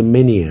spiritual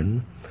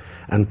dominion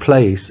and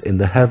place in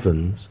the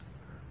heavens,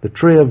 the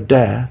tree of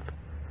death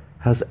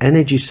has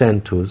energy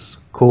centers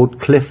called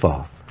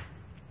Qliphoth.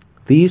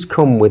 These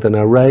come with an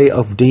array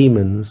of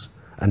demons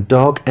and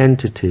dark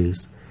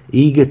entities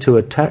eager to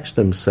attach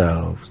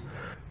themselves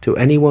to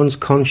anyone's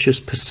conscious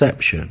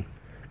perception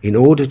in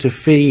order to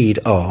feed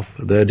off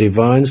their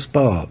divine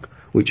spark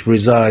which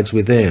resides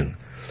within,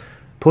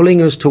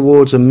 pulling us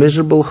towards a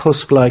miserable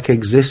husk-like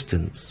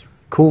existence,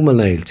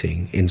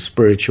 culminating in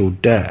spiritual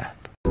death.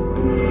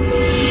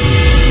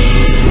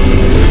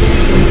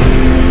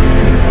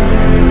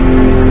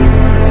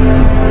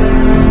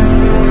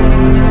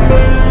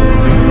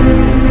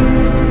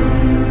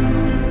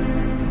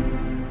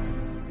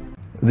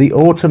 The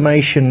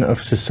automation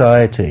of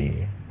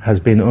society has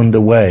been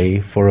underway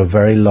for a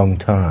very long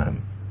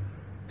time,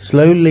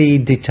 slowly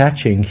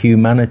detaching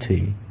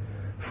humanity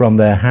from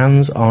their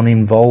hands-on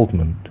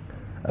involvement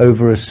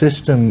over a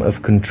system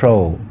of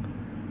control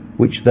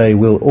which they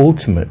will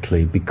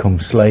ultimately become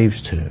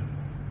slaves to.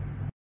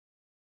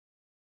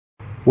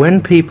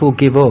 When people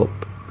give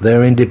up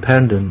their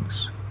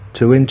independence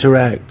to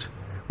interact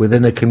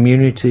within a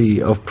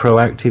community of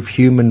proactive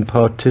human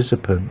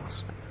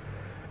participants,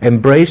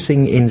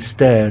 embracing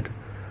instead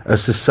a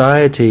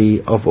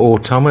society of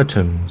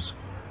automatons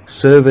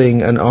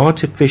serving an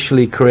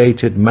artificially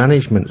created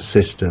management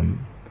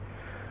system,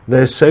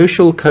 their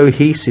social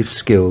cohesive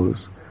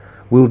skills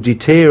will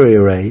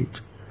deteriorate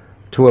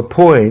to a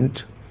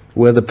point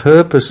where the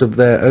purpose of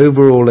their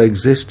overall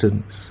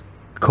existence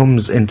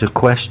comes into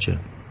question.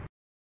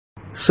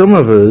 Some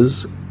of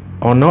us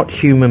are not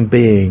human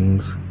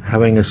beings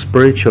having a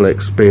spiritual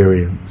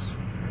experience,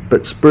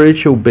 but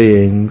spiritual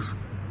beings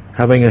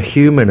having a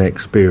human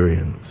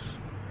experience.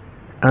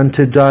 And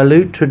to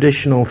dilute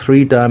traditional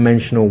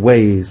three-dimensional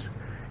ways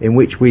in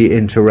which we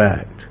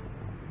interact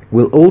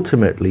will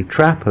ultimately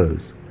trap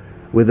us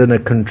within a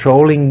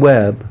controlling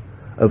web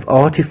of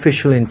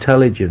artificial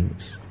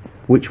intelligence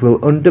which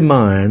will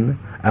undermine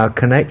our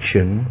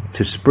connection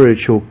to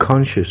spiritual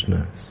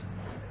consciousness,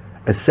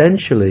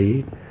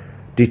 essentially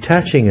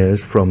detaching us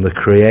from the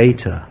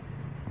Creator.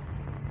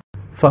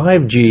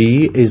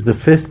 5G is the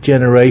fifth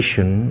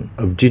generation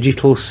of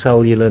digital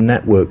cellular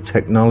network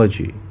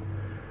technology,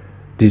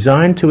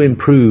 designed to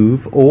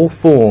improve all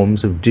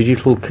forms of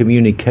digital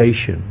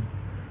communication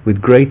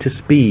with greater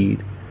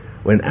speed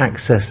when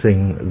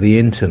accessing the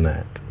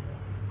Internet.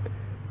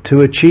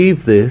 To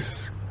achieve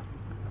this,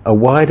 a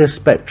wider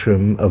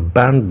spectrum of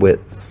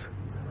bandwidths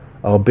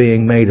are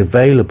being made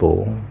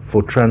available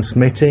for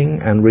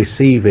transmitting and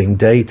receiving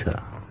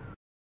data.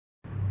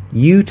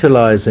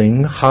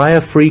 Utilizing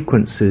higher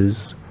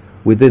frequencies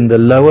within the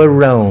lower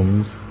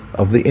realms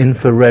of the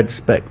infrared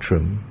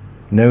spectrum,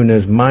 known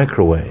as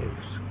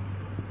microwaves.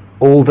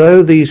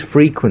 Although these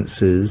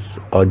frequencies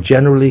are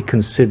generally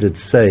considered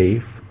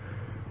safe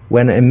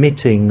when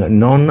emitting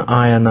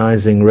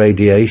non-ionizing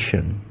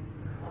radiation,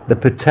 the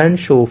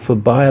potential for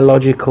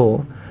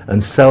biological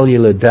and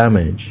cellular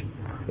damage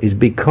is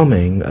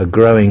becoming a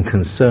growing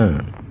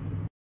concern.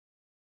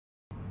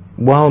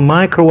 While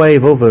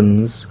microwave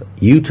ovens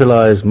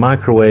utilize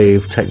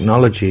microwave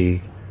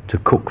technology to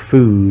cook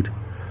food,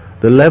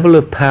 the level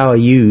of power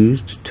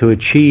used to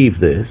achieve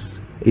this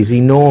is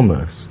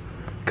enormous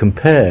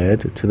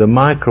compared to the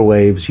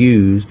microwaves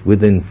used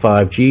within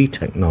 5G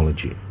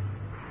technology.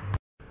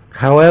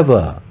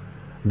 However,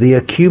 the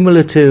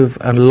accumulative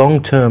and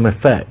long-term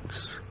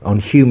effects on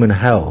human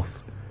health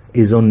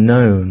is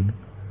unknown.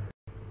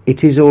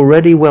 It is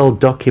already well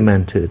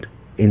documented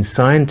in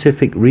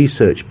scientific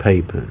research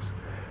papers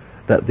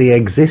that the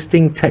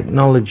existing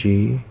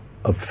technology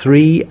of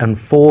 3 and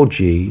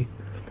 4G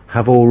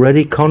have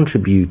already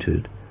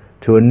contributed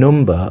to a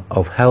number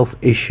of health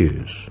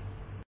issues.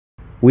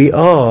 We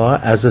are,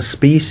 as a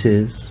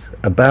species,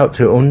 about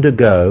to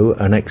undergo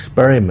an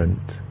experiment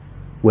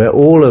where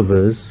all of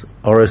us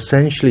are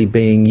essentially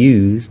being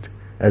used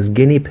as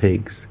guinea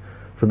pigs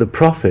for the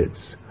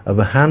profits of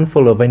a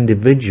handful of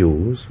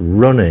individuals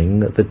running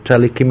the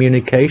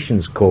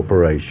telecommunications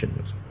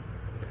corporations.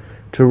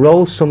 To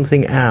roll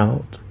something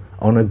out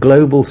on a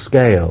global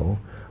scale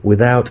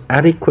without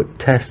adequate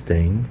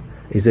testing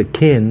is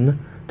akin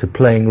to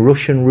playing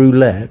Russian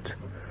roulette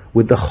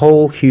with the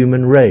whole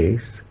human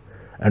race,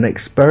 an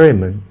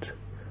experiment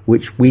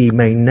which we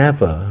may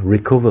never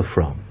recover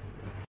from.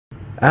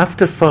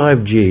 After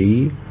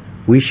 5G,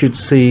 we should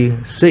see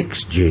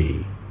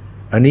 6G,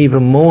 an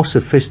even more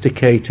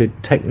sophisticated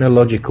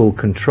technological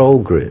control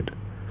grid.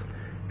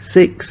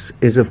 6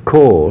 is of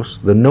course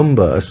the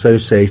number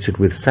associated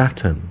with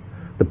Saturn,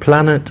 the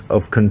planet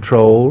of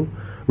control,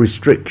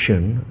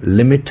 restriction,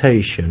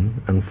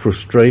 limitation, and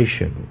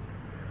frustration.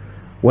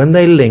 When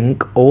they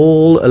link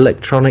all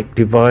electronic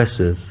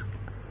devices,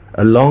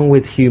 along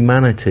with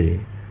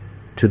humanity,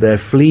 to their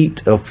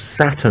fleet of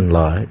Saturn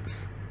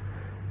lights,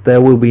 there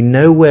will be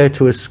nowhere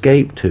to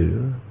escape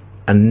to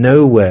and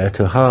nowhere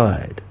to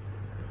hide.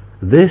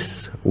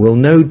 This will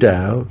no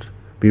doubt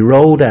be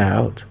rolled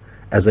out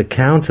as a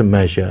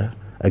countermeasure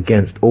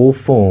against all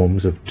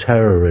forms of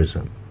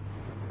terrorism.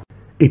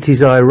 It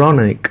is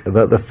ironic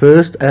that the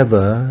first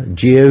ever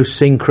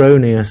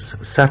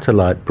geosynchronous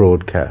satellite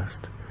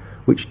broadcast,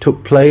 which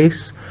took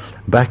place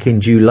back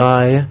in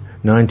July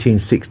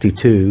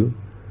 1962,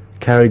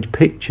 carried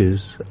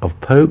pictures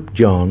of Pope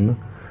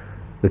John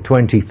the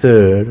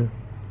 23rd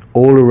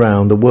all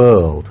around the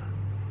world,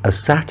 a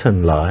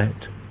Saturn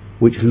light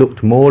which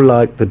looked more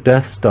like the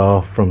Death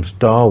Star from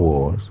Star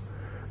Wars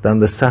than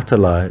the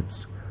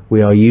satellites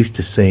we are used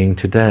to seeing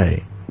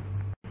today.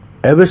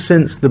 Ever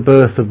since the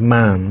birth of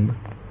man,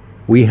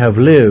 we have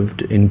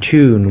lived in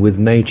tune with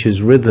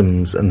nature's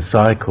rhythms and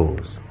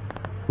cycles,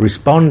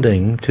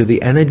 responding to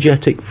the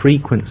energetic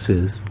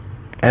frequencies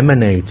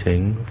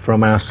emanating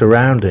from our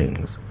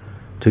surroundings,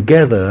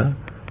 together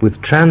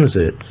with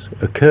transits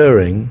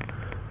occurring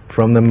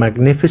from the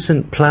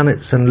magnificent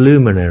planets and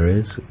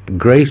luminaries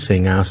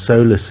gracing our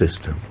solar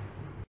system.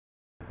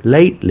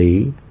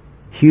 Lately,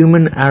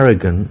 human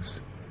arrogance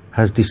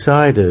has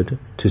decided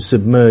to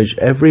submerge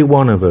every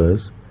one of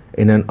us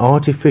in an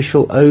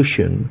artificial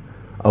ocean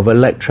of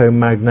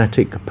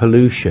electromagnetic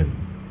pollution.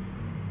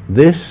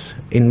 This,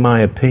 in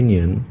my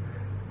opinion,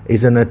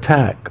 is an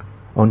attack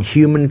on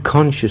human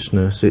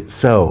consciousness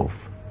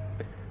itself,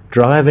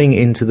 driving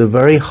into the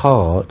very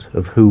heart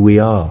of who we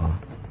are.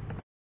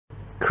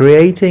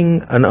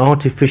 Creating an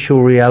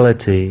artificial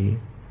reality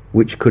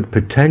which could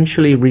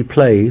potentially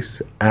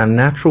replace our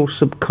natural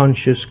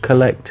subconscious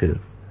collective,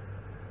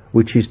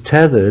 which is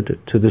tethered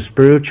to the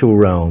spiritual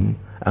realm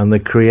and the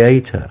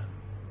Creator.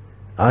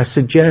 I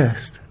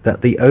suggest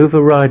that the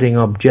overriding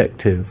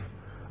objective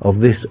of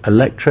this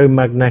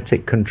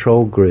electromagnetic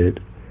control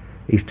grid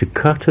is to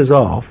cut us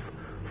off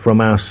from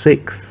our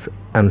sixth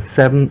and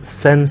seventh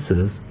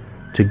senses,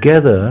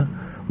 together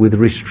with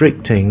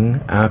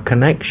restricting our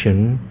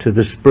connection to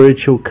the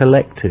spiritual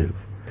collective,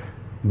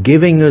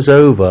 giving us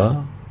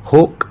over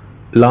hook,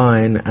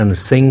 line and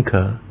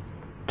sinker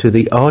to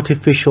the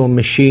artificial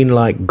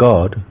machine-like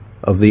god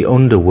of the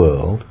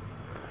underworld,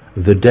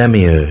 the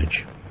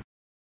Demiurge.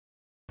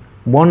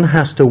 One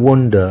has to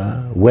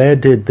wonder, where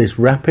did this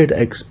rapid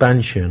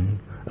expansion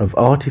of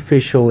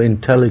artificial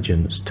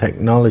intelligence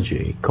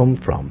technology come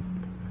from?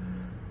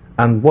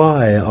 And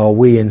why are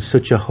we in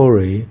such a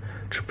hurry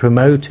to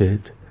promote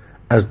it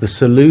as the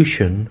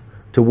solution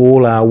to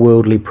all our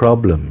worldly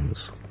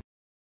problems?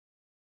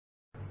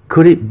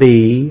 Could it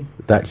be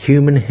that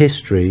human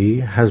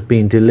history has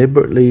been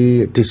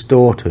deliberately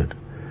distorted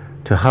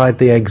to hide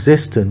the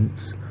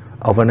existence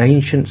of an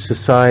ancient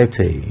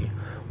society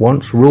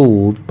once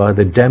ruled by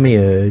the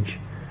Demiurge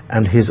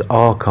and his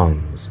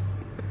archons,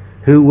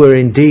 who were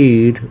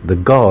indeed the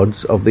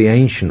gods of the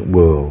ancient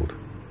world,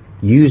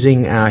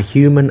 using our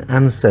human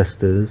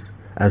ancestors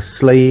as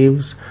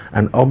slaves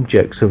and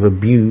objects of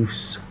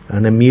abuse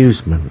and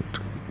amusement?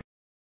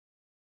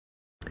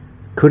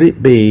 Could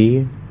it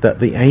be that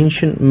the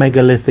ancient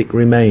megalithic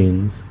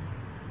remains,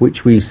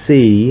 which we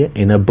see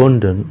in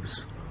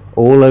abundance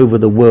all over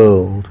the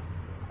world,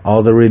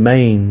 are the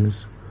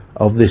remains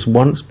of this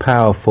once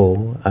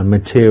powerful and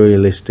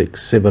materialistic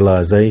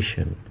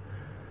civilization,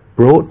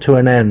 brought to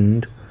an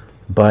end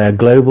by a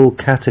global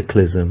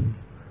cataclysm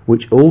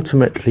which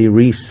ultimately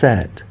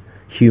reset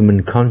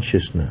human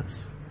consciousness,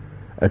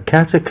 a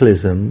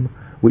cataclysm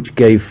which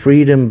gave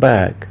freedom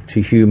back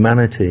to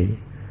humanity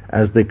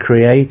as the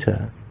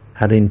Creator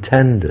had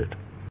intended?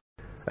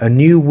 A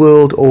new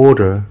world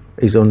order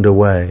is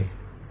underway,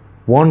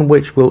 one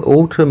which will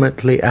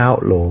ultimately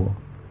outlaw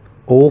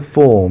all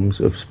forms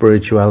of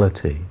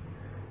spirituality,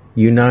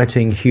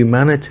 uniting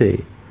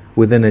humanity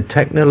within a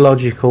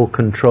technological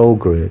control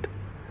grid,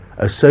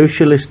 a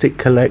socialistic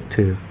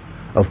collective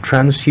of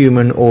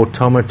transhuman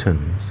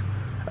automatons,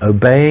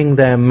 obeying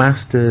their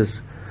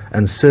masters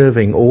and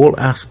serving all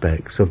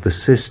aspects of the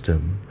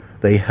system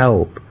they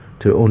help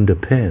to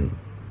underpin.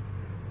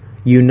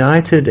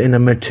 United in a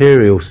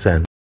material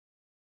sense,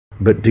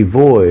 but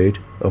devoid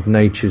of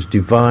nature's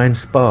divine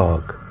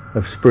spark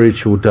of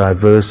spiritual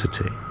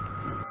diversity.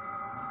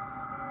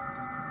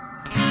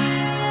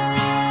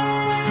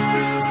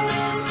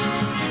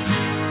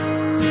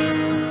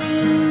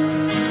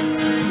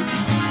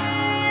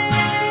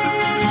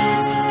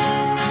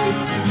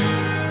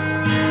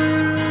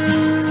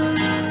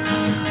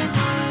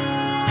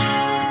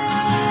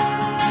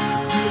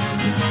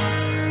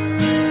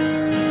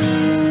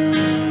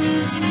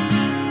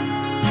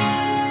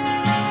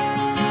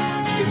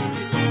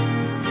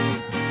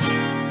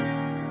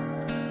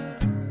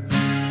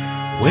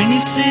 When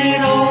you see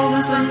it all,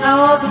 there's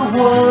another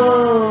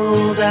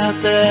world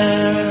out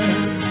there.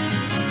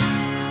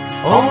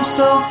 Oh,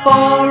 so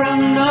far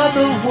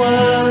another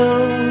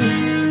world.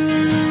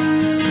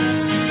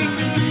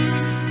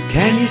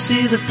 Can you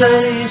see the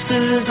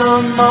faces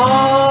on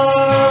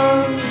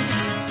Mars?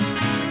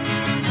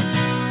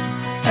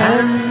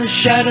 And the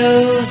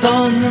shadows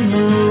on the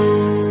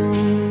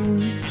moon?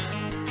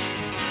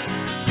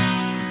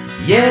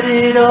 Yet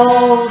it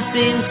all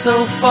seems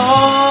so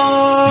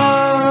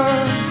far.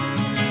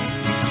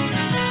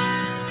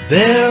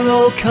 They're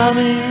all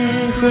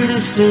coming pretty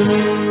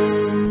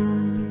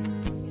soon.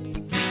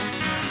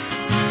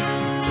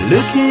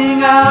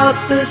 Looking out,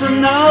 there's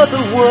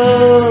another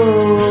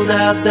world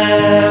out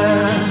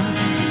there.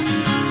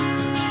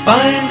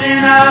 Finding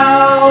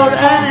out,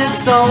 and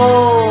it's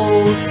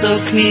all so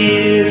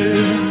clear.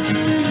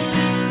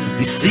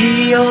 You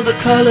see all the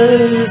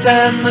colors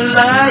and the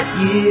light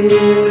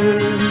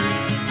years,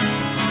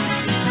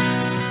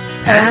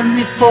 and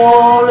the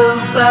fall of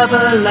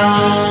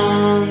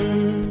Babylon.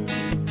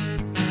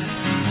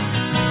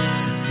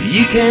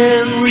 You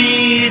can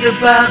read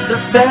about the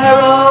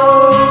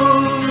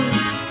pharaohs,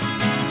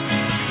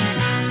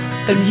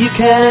 and you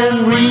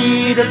can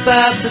read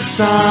about the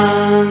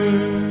sun.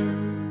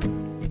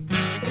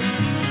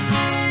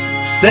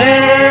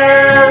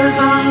 There's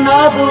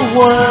another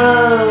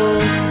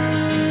world.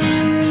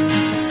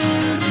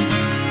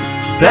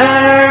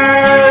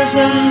 There's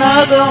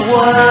another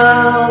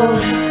world.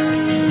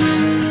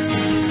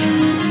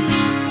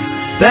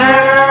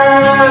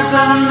 There's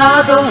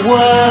another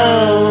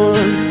world.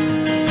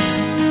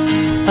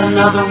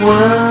 Another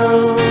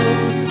world.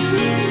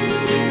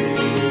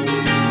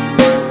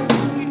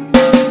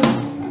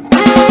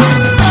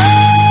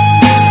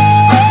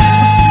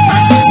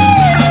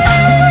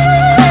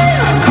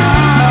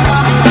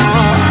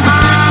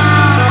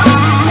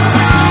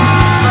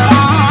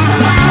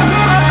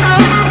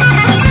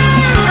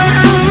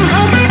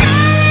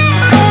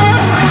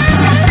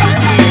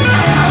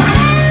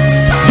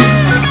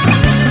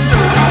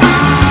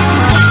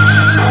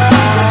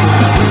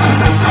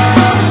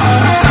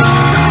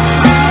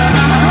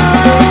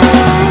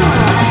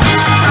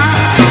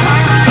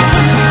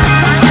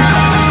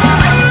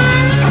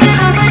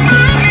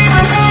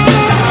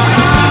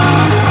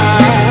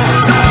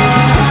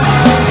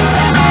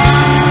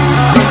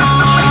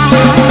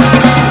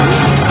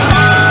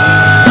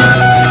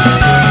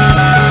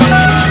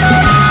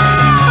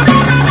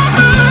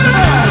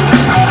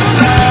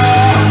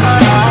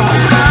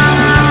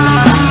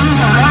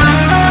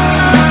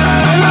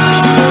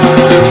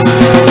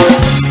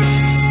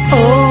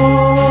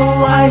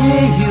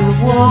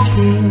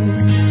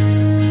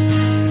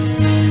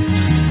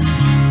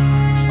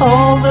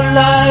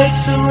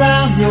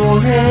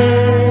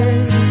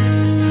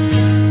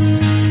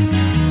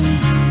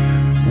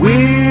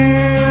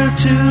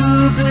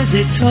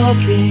 busy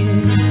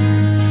talking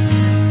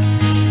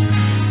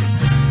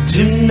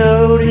to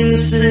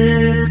notice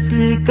it's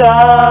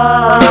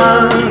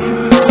begun.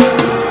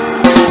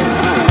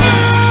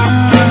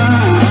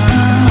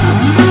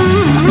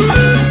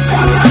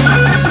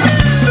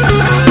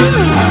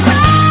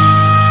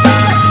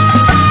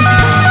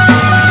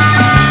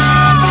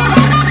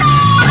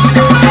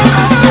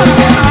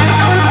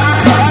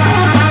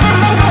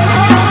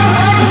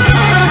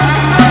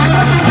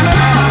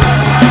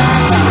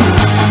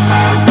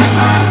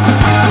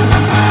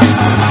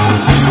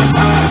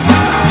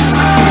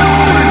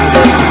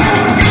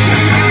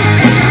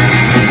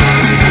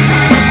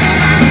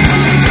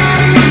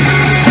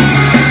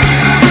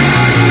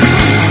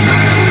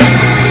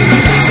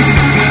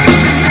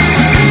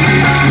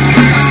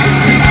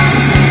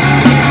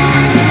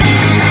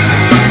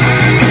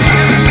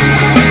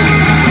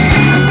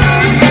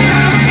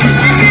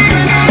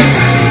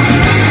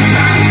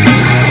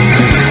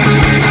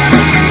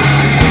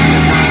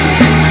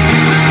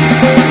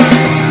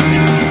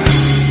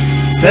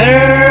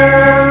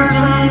 There's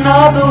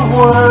another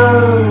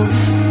world.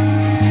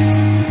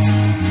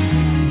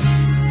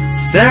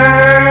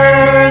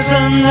 There's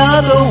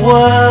another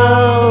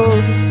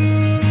world.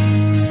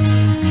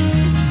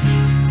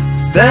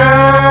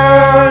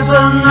 There's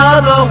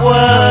another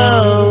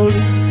world.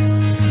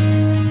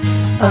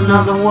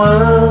 Another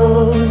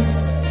world.